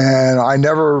 And I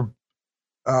never,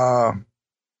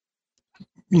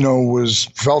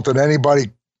 felt that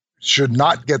anybody should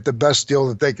not get the best deal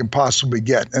that they can possibly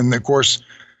get. And of course,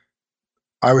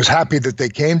 I was happy that they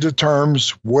came to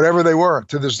terms, whatever they were.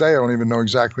 To this day, I don't even know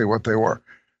exactly what they were.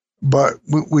 But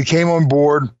we came on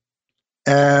board,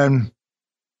 and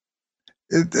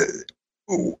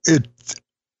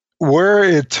where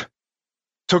it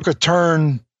took a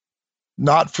turn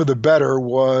not for the better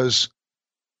was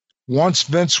once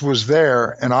Vince was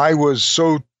there and I was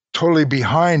so totally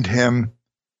behind him,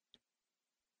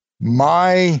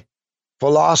 my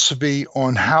philosophy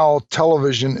on how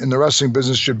television in the wrestling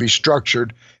business should be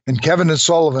structured, and Kevin and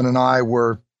Sullivan and I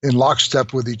were in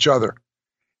lockstep with each other.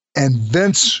 And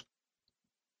Vince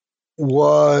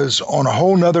was on a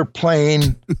whole nother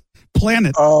planet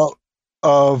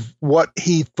of what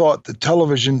he thought the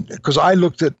television, because I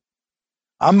looked at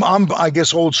I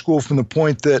guess old school from the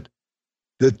point that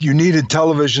you needed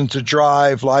television to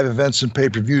drive live events and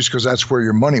pay-per-views because that's where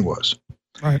your money was.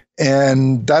 Right.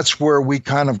 And that's where we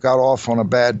kind of got off on a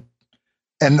bad.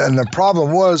 And the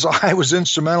problem was I was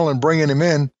instrumental in bringing him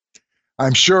in.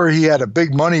 I'm sure he had a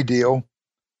big money deal.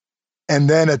 And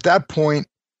then at that point,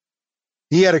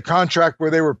 he had a contract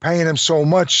where they were paying him so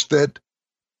much that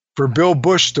for Bill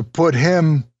Bush to put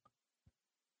him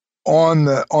on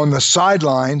the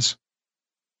sidelines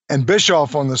and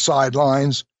Bischoff on the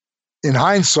sidelines, in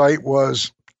hindsight,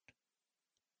 was,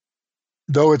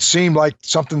 though it seemed like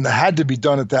something that had to be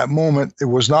done at that moment, it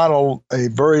was not a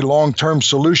very long-term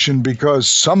solution because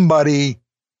somebody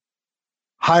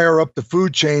higher up the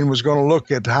food chain was going to look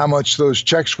at how much those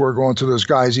checks were going to those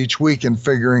guys each week and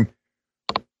figuring,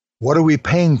 what are we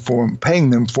paying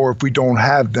them for if we don't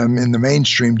have them in the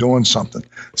mainstream doing something?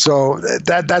 So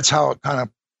that's how it kind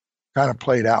of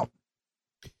played out.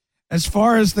 As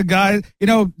far as the guy,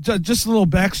 just a little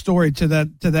backstory to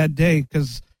that day,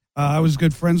 because I was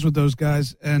good friends with those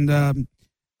guys, and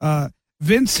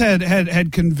Vince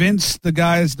had convinced the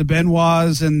guys, the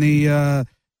Benoits and the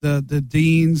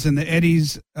Deans and the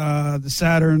Eddies, the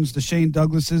Saturns, the Shane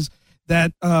Douglases,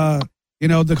 that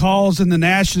the Halls and the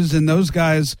Nashes and those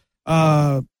guys,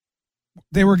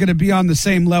 they were going to be on the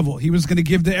same level. He was going to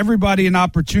give everybody an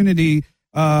opportunity.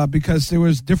 Because there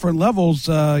was different levels,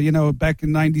 back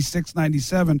in 96,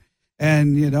 97.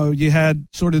 And, you had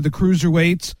sort of the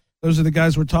cruiserweights. Those are the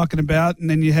guys we're talking about. And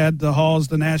then you had the Halls,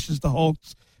 the Nashes, the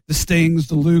Hulks, the Stings,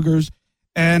 the Lugers.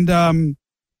 And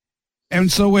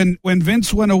so when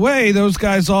Vince went away, those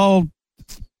guys all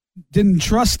didn't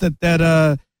trust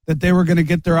that they were going to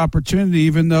get their opportunity,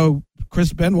 even though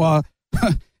Chris Benoit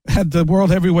had the world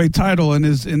heavyweight title in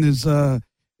his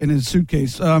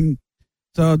suitcase.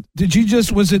 So did you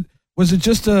was it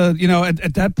just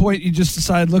at that point you just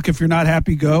decided, look, if you're not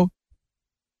happy, go?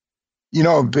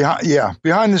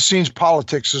 Behind the scenes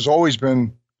politics has always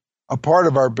been a part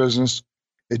of our business.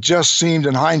 It just seemed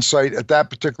in hindsight at that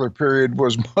particular period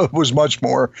was much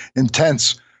more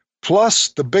intense. Plus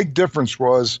the big difference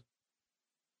was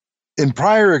in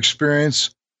prior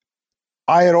experience,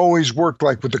 I had always worked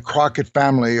like with the Crockett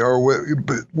family or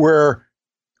where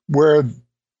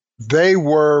they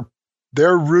were,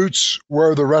 their roots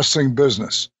were the wrestling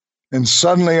business. And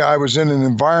suddenly I was in an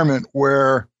environment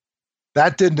where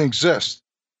that didn't exist.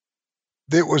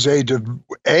 It was a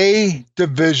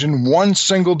division, one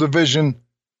single division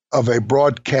of a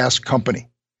broadcast company.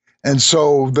 And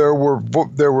so there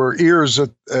were ears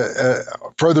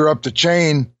further up the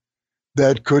chain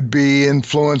that could be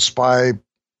influenced by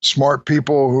smart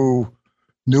people who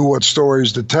knew what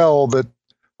stories to tell, that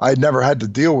I'd never had to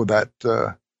deal with that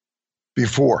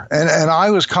before. And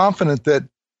I was confident that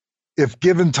if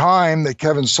given time, that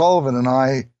Kevin Sullivan and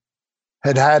I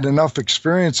had enough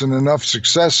experience and enough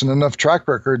success and enough track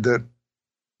record that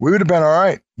we would have been all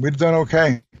right. We'd have done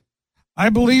okay. I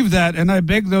believe that, and I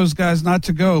begged those guys not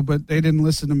to go, but they didn't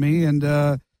listen to me, and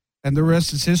the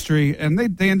rest is history. And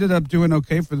they ended up doing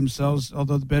okay for themselves,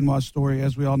 although the Benoit story,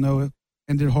 as we all know,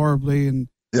 ended horribly, and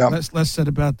less said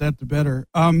about that, the better.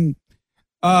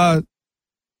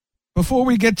 Before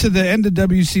we get to the end of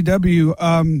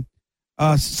WCW,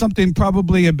 something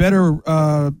probably a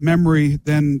better memory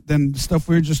than the stuff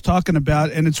we were just talking about,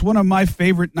 and it's one of my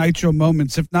favorite Nitro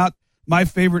moments, if not my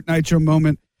favorite Nitro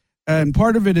moment. And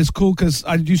part of it is cool because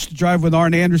I used to drive with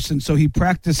Arn Anderson, so he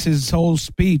practiced his whole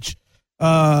speech.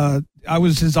 I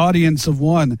was his audience of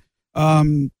one.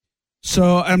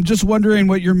 So I'm just wondering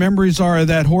what your memories are of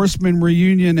that Horseman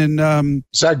reunion in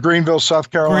is that Greenville, South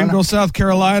Carolina? Greenville, South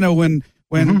Carolina, when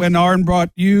Arn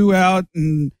brought you out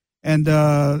and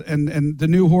the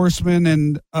new Horseman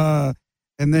and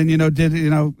then did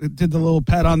the little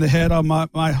pat on the head on my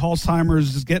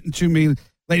Alzheimer's is getting to me,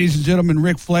 ladies and gentlemen,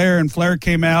 Ric Flair, and Flair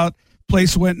came out,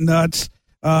 place went nuts.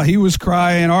 He was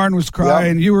crying, Arn was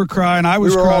crying, you were crying, I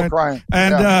was crying. All crying.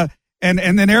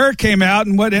 And then Eric came out,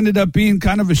 and what ended up being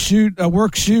kind of a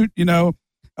work shoot,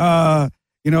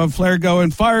 and Flair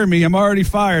going, fire me, I'm already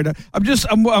fired.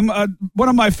 I'm one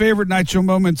of my favorite Nitro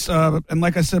moments, and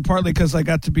like I said, partly because I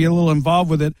got to be a little involved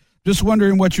with it. Just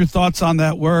wondering what your thoughts on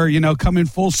that were, coming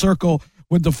full circle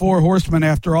with the Four Horsemen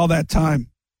after all that time.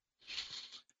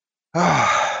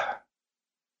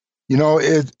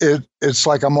 It's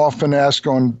like I'm often asked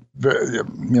on,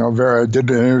 Vera, I did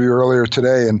an interview earlier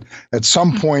today, and at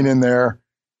some point in there,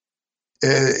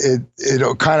 it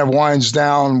kind of winds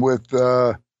down with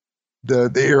the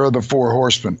era of the Four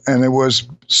Horsemen, and it was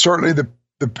certainly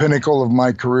the pinnacle of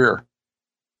my career.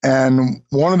 And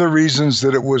one of the reasons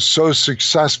that it was so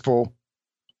successful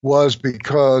was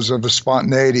because of the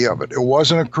spontaneity of it. It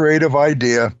wasn't a creative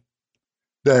idea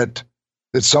that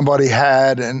somebody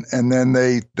had and then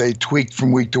they tweaked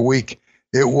from week to week.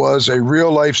 It was a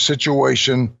real life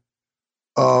situation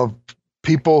of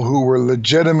people who were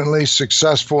legitimately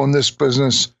successful in this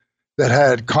business that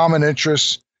had common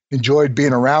interests, enjoyed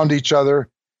being around each other.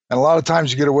 And a lot of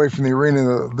times you get away from the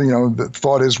arena, the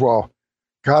thought is, well,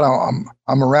 God,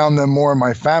 I'm around them more in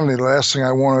my family. The last thing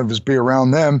I wanted was be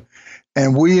around them.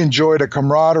 And we enjoyed a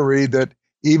camaraderie that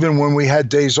even when we had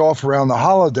days off around the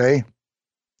holiday,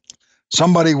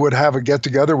 somebody would have a get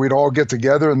together. We'd all get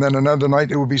together, and then another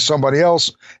night it would be somebody else.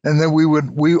 And then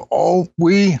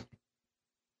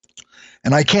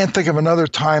and I can't think of another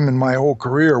time in my whole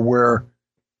career where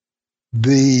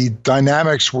the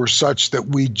dynamics were such that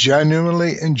we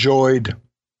genuinely enjoyed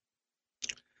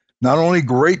not only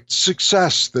great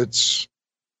success that's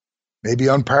maybe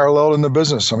unparalleled in the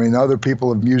business. I mean, other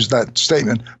people have used that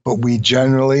statement, but we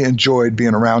genuinely enjoyed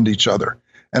being around each other.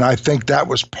 And I think that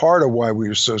was part of why we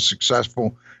were so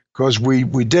successful, because we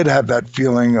did have that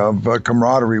feeling of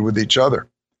camaraderie with each other.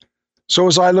 So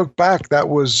as I look back, that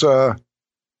was, I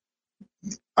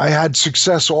had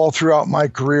success all throughout my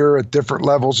career at different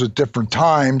levels at different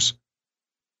times.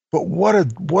 But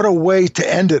what a way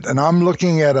to end it. And I'm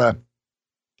looking at a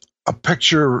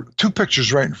picture, two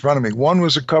pictures right in front of me. One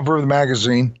was a cover of the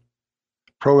magazine,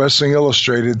 Pro Wrestling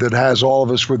Illustrated, that has all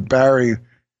of us with Barry,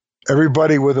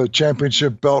 everybody with a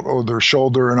championship belt over their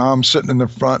shoulder, and I'm sitting in the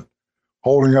front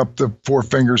holding up the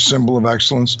four-finger symbol of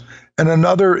excellence. And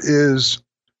another is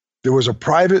there was a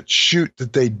private shoot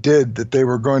that they did that they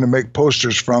were going to make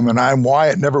posters from, and why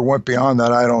it never went beyond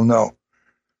that, I don't know.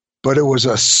 But it was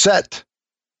a set,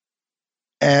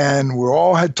 and we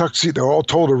all had tuxedos. They were all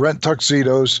told to rent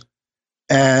tuxedos.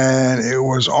 And it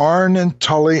was Arn and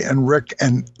Tully and Rick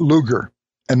and Luger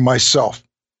and myself.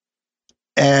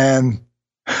 And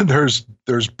there's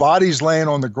bodies laying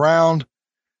on the ground.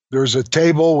 There's a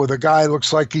table with a guy,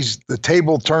 looks like he's the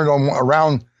table turned on a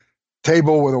round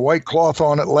table with a white cloth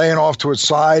on it, laying off to its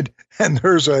side. And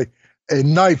there's a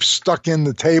knife stuck in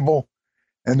the table.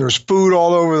 And there's food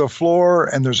all over the floor.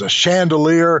 And there's a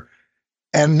chandelier.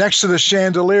 And next to the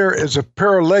chandelier is a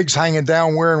pair of legs hanging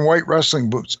down wearing white wrestling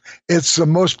boots. It's the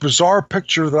most bizarre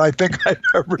picture that I think I've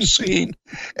ever seen.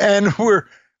 And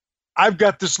I've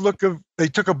got this look of, they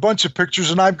took a bunch of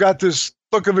pictures, and I've got this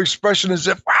look of expression as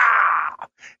if, wow.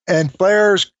 And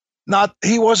Flair's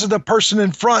he wasn't the person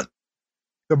in front.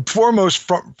 The foremost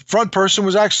front person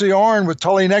was actually Arn with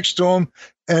Tully next to him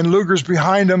and Luger's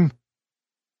behind him.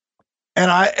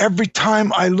 And every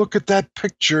time I look at that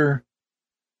picture,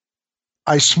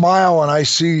 I smile and I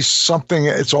see something.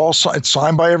 It's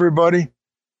signed by everybody,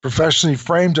 professionally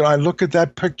framed. And I look at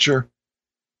that picture.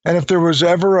 And if there was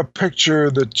ever a picture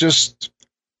that just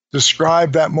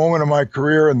described that moment of my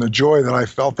career and the joy that I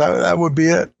felt, that would be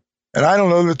it. And I don't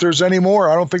know that there's any more.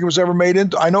 I don't think it was ever made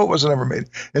into, I know it wasn't ever made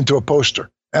into a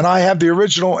poster. And I have the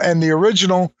original, and the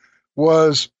original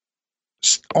was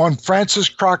on Frances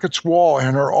Crockett's wall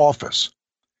in her office.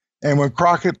 And when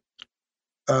Crockett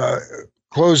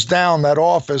closed down that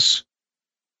office,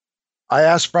 I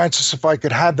asked Frances if I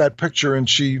could have that picture, and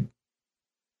she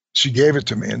gave it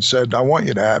to me and said, I want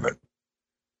you to have it.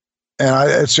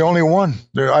 And it's the only one.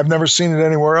 I've never seen it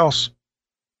anywhere else.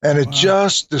 And it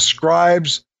just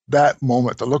describes that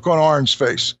moment, the look on Arn's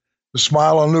face, the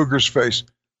smile on Luger's face,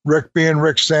 Rick being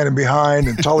Rick standing behind,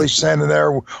 and Tully standing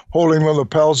there holding the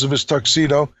lapels of his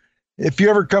tuxedo. If you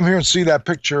ever come here and see that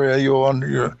picture, you'll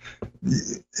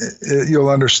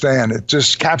understand. It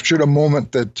just captured a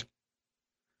moment that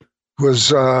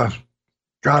was, a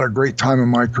great time in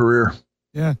my career.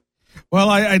 Yeah. Well,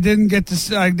 I didn't get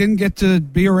to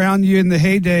be around you in the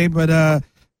heyday, but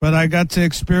I got to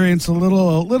experience a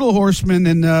little Horseman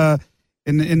in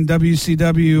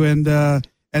WCW,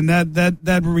 and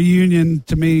that reunion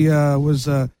to me was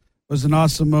an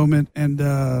awesome moment,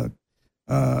 and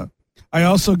I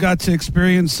also got to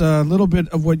experience a little bit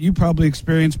of what you probably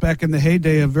experienced back in the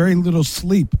heyday, a very little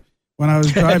sleep when I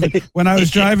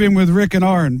was driving with Rick and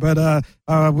Arn. But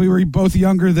we were both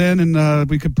younger then, and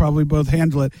we could probably both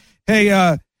handle it. Hey,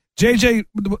 JJ,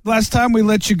 last time we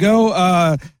let you go,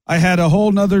 I had a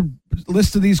whole nother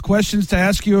list of these questions to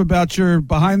ask you about your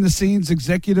behind-the-scenes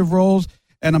executive roles,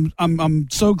 and I'm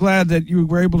so glad that you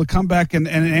were able to come back and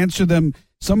answer them.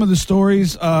 Some of the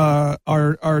stories are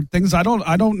things I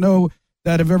don't know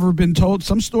that have ever been told.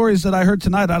 Some stories that I heard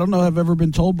tonight, I don't know have ever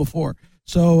been told before.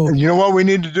 So you know what we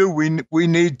need to do? We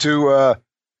need to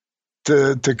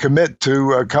commit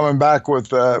to coming back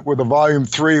with a volume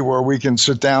 3 where we can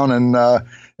sit down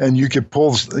and you could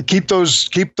keep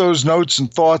those notes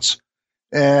and thoughts,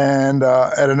 And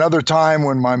at another time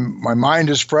when my mind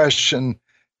is fresh and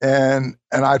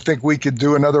I think we could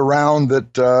do another round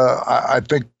that I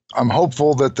think I'm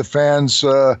hopeful that the fans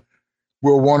will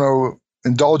want to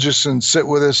indulge us and sit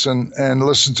with us and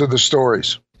listen to the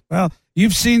stories. Well,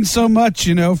 you've seen so much,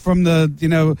 from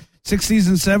the, 60s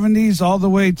and 70s all the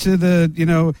way to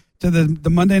the, to the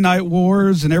Monday Night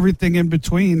Wars and everything in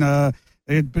between.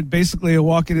 Basically a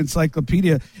walking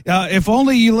encyclopedia. If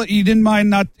only you didn't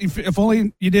mind if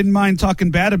only you didn't mind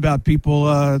talking bad about people.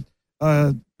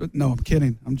 No, I'm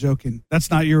kidding. I'm joking. That's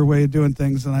not your way of doing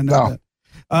things, and I know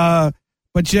that.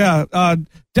 But yeah,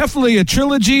 definitely a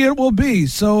trilogy it will be.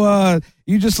 So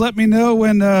you just let me know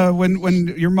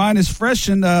when your mind is fresh,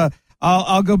 and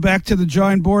I'll go back to the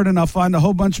drawing board and I'll find a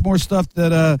whole bunch more stuff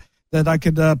that I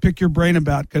could pick your brain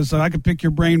about, because I could pick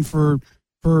your brain for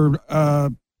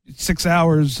 6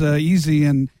 hours easy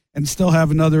and still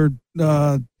have another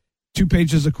 2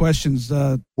 pages of questions.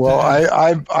 Well,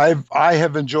 I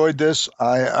have enjoyed this.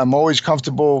 I'm always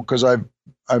comfortable because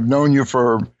I've known you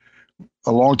for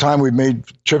a long time. We've made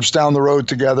trips down the road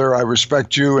together. I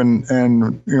respect you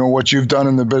and what you've done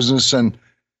in the business, and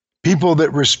people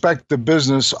that respect the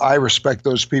business. I respect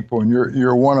those people, and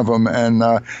you're one of them. And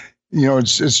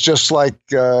it's just like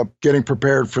getting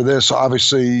prepared for this.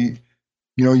 Obviously,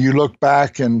 you look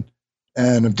back and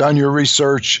have done your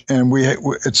research, and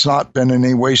it's not been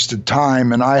any wasted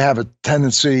time. And I have a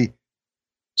tendency.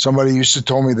 Somebody used to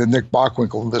tell me that Nick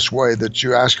Bockwinkel this way, that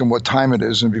you ask them what time it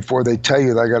is, and before they tell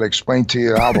you, they got to explain to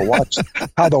you how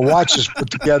the watch is put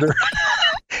together.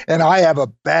 And I have a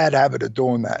bad habit of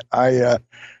doing that.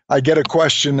 I get a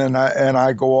question and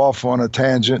I go off on a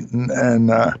tangent,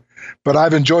 but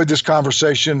I've enjoyed this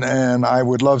conversation, and I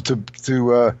would love to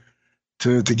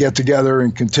get together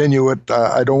and continue it.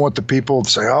 I don't want the people to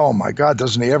say, "Oh my God,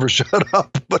 doesn't he ever shut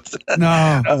up?" But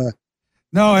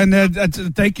No, and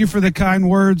thank you for the kind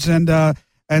words, and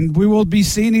we will be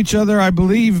seeing each other, I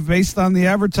believe, based on the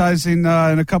advertising, in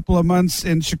a couple of months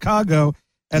in Chicago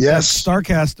at that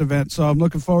StarCast event. So I'm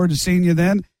looking forward to seeing you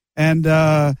then, and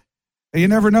you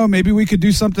never know, maybe we could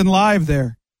do something live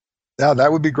there. Yeah,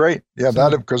 that would be great. Yeah,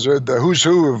 because the who's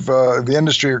who of the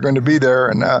industry are going to be there,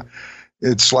 and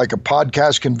it's like a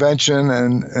podcast convention,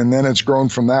 and then it's grown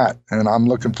from that, and I'm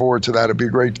looking forward to that. It'd be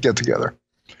great to get together.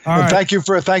 And thank you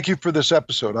for this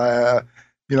episode.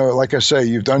 Like I say,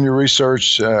 you've done your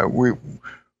research.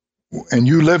 And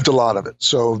you lived a lot of it.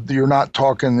 So you're not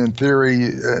talking in theory.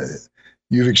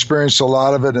 You've experienced a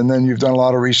lot of it, and then you've done a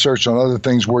lot of research on other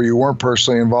things where you weren't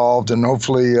personally involved. And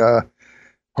hopefully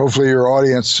your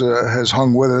audience has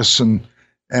hung with us and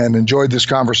enjoyed this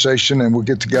conversation, and we'll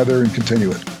get together and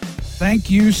continue it. Thank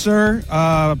you, sir.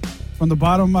 From the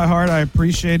bottom of my heart, I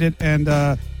appreciate it, and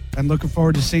looking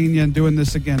forward to seeing you and doing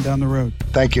this again down the road.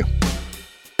 Thank you.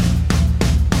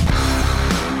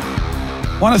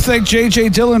 Want to thank J.J.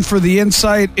 Dillon for the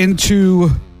insight into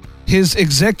his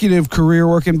executive career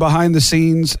working behind the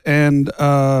scenes, and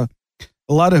a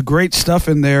lot of great stuff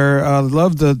in there.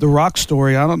 Love the rock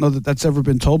story. I don't know that that's ever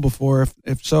been told before.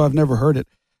 If so, I've never heard it.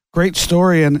 Great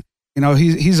story, and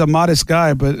he's a modest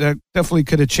guy, but definitely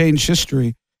could have changed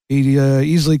history. He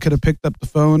easily could have picked up the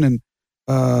phone and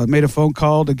made a phone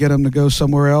call to get him to go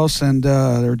somewhere else, and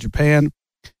or Japan,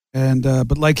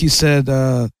 but like he said,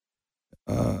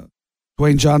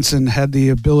 Dwayne Johnson had the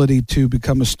ability to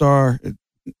become a star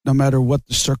no matter what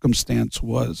the circumstance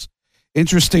was.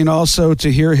 Interesting also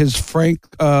to hear his frank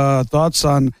thoughts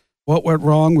on what went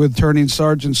wrong with turning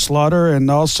Sergeant Slaughter, and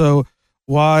also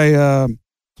why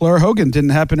Flair Hogan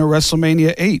didn't happen at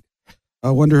WrestleMania 8.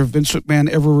 I wonder if Vince McMahon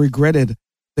ever regretted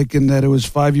thinking that it was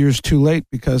 5 years too late,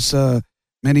 because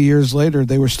many years later,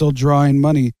 they were still drawing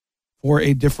money for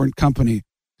a different company.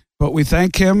 But we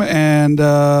thank him, and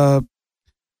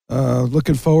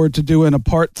looking forward to doing a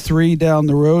part 3 down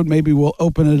the road. Maybe we'll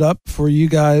open it up for you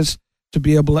guys to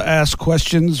be able to ask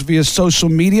questions via social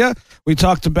media. We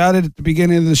talked about it at the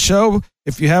beginning of the show.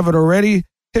 If you haven't already,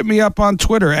 hit me up on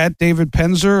Twitter at David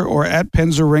Penzer or at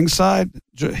Penzer Ringside.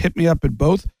 Hit me up at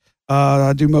both.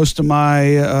 I do most of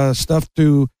my stuff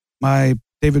through my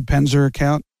David Penzer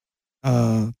account.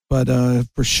 But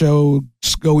for show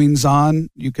goings on,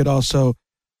 you could also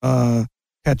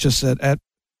catch us at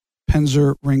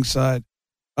Penzer Ringside.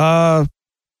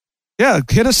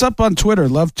 Hit us up on Twitter.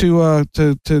 Love to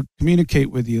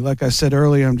communicate with you. Like I said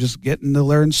earlier, I'm just getting to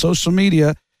learn social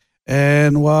media,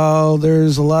 and while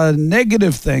there's a lot of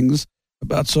negative things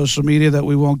about social media that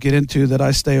we won't get into, that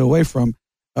I stay away from,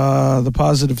 the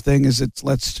positive thing is it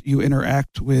lets you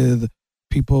interact with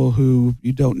people who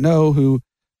you don't know, who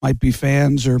might be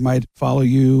fans or might follow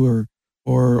you,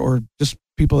 or just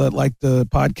people that like the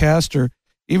podcast, or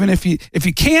Even if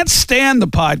you can't stand the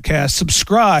podcast,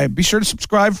 subscribe. Be sure to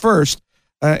subscribe first,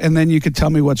 and then you can tell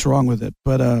me what's wrong with it.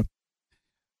 But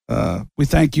we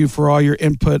thank you for all your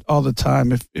input all the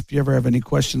time. If you ever have any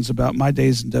questions about my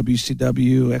days in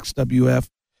WCW, XWF,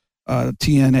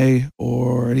 TNA,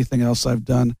 or anything else I've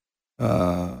done,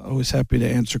 always happy to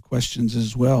answer questions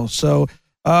as well. So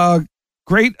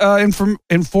great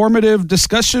informative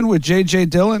discussion with JJ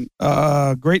Dillon.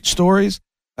 Great stories,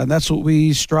 and that's what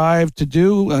we strive to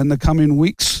do in the coming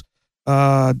weeks.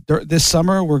 This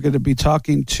summer, we're going to be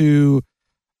talking to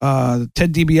Ted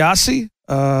DiBiase.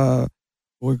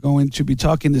 We're going to be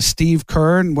talking to Steve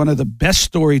Kern, one of the best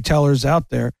storytellers out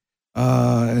there.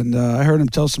 And I heard him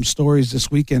tell some stories this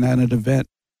weekend at an event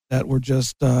that were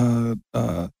just,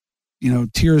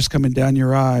 tears coming down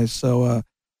your eyes. So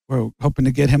we're hoping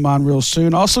to get him on real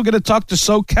soon. Also going to talk to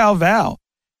SoCal Val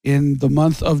in the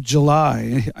month of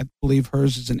July. I believe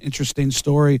hers is an interesting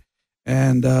story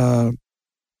and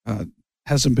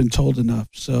hasn't been told enough.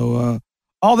 So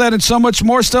all that and so much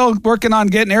more. Still working on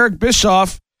getting Eric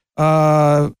Bischoff.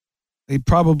 He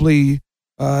probably,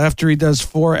 after he does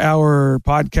 4-hour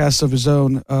podcasts of his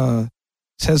own,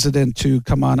 is hesitant to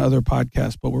come on other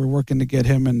podcasts, but we're working to get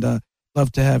him and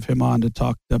love to have him on to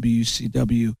talk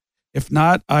WCW. If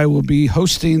not, I will be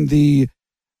hosting the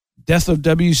Death of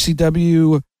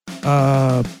WCW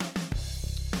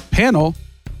panel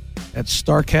at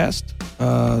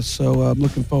StarCast. So I'm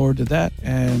looking forward to that,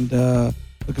 and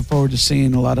looking forward to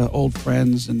seeing a lot of old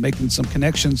friends and making some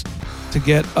connections to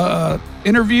get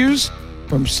interviews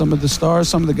from some of the stars,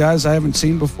 some of the guys I haven't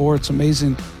seen before. It's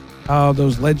amazing how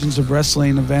those Legends of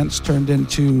Wrestling events turned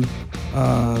into,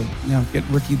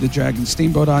 getting Ricky the Dragon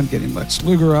Steamboat on, getting Lex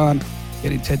Luger on,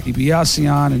 getting Ted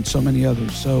DiBiase on, and so many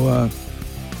others. So,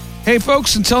 hey,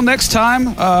 folks, until next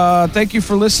time, thank you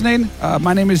for listening.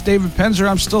 My name is David Penzer.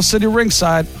 I'm still sitting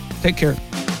ringside. Take care.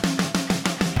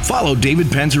 Follow David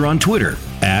Penzer on Twitter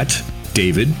at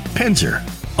David Penzer.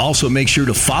 Also, make sure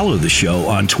to follow the show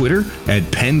on Twitter at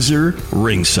Penzer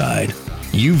Ringside.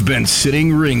 You've been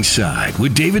sitting ringside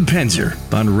with David Penzer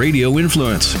on Radio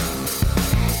Influence.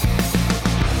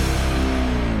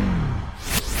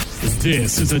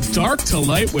 This is A Dark to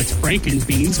Light with Frank and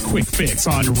Bean's Quick Fix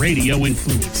on Radio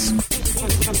Influence.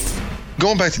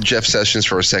 Going back to Jeff Sessions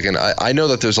for a second, I know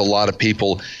that there's a lot of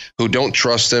people who don't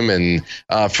trust him, and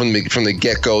from the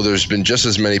get-go, there's been just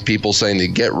as many people saying to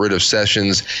get rid of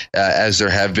Sessions as there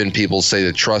have been people say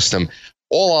to trust him.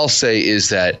 All I'll say is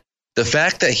that the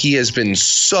fact that he has been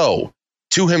so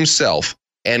to himself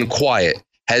and quiet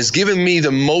has given me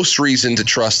the most reason to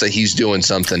trust that he's doing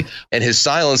something, and his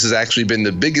silence has actually been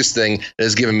the biggest thing that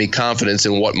has given me confidence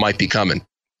in what might be coming.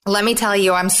 Let me tell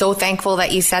you, I'm so thankful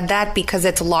that you said that because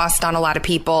it's lost on a lot of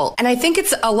people. And I think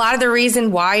it's a lot of the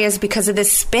reason why is because of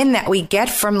this spin that we get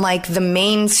from like the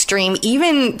mainstream,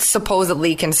 even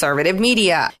supposedly conservative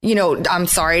media. You know, I'm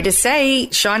sorry to say,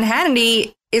 Sean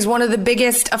Hannity is one of the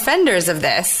biggest offenders of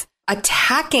this.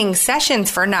 Attacking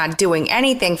Sessions for not doing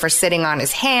anything, for sitting on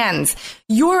his hands.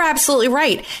 You're absolutely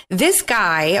right. This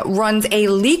guy runs a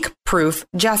leak-proof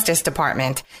Justice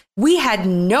Department. We had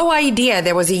no idea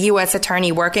there was a U.S.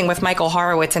 attorney working with Michael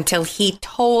Horowitz until he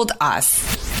told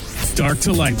us. Dark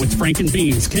to Light with Frank and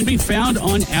Beans can be found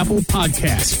on Apple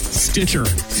Podcasts, Stitcher,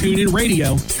 TuneIn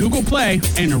Radio, Google Play,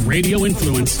 and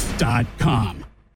RadioInfluence.com.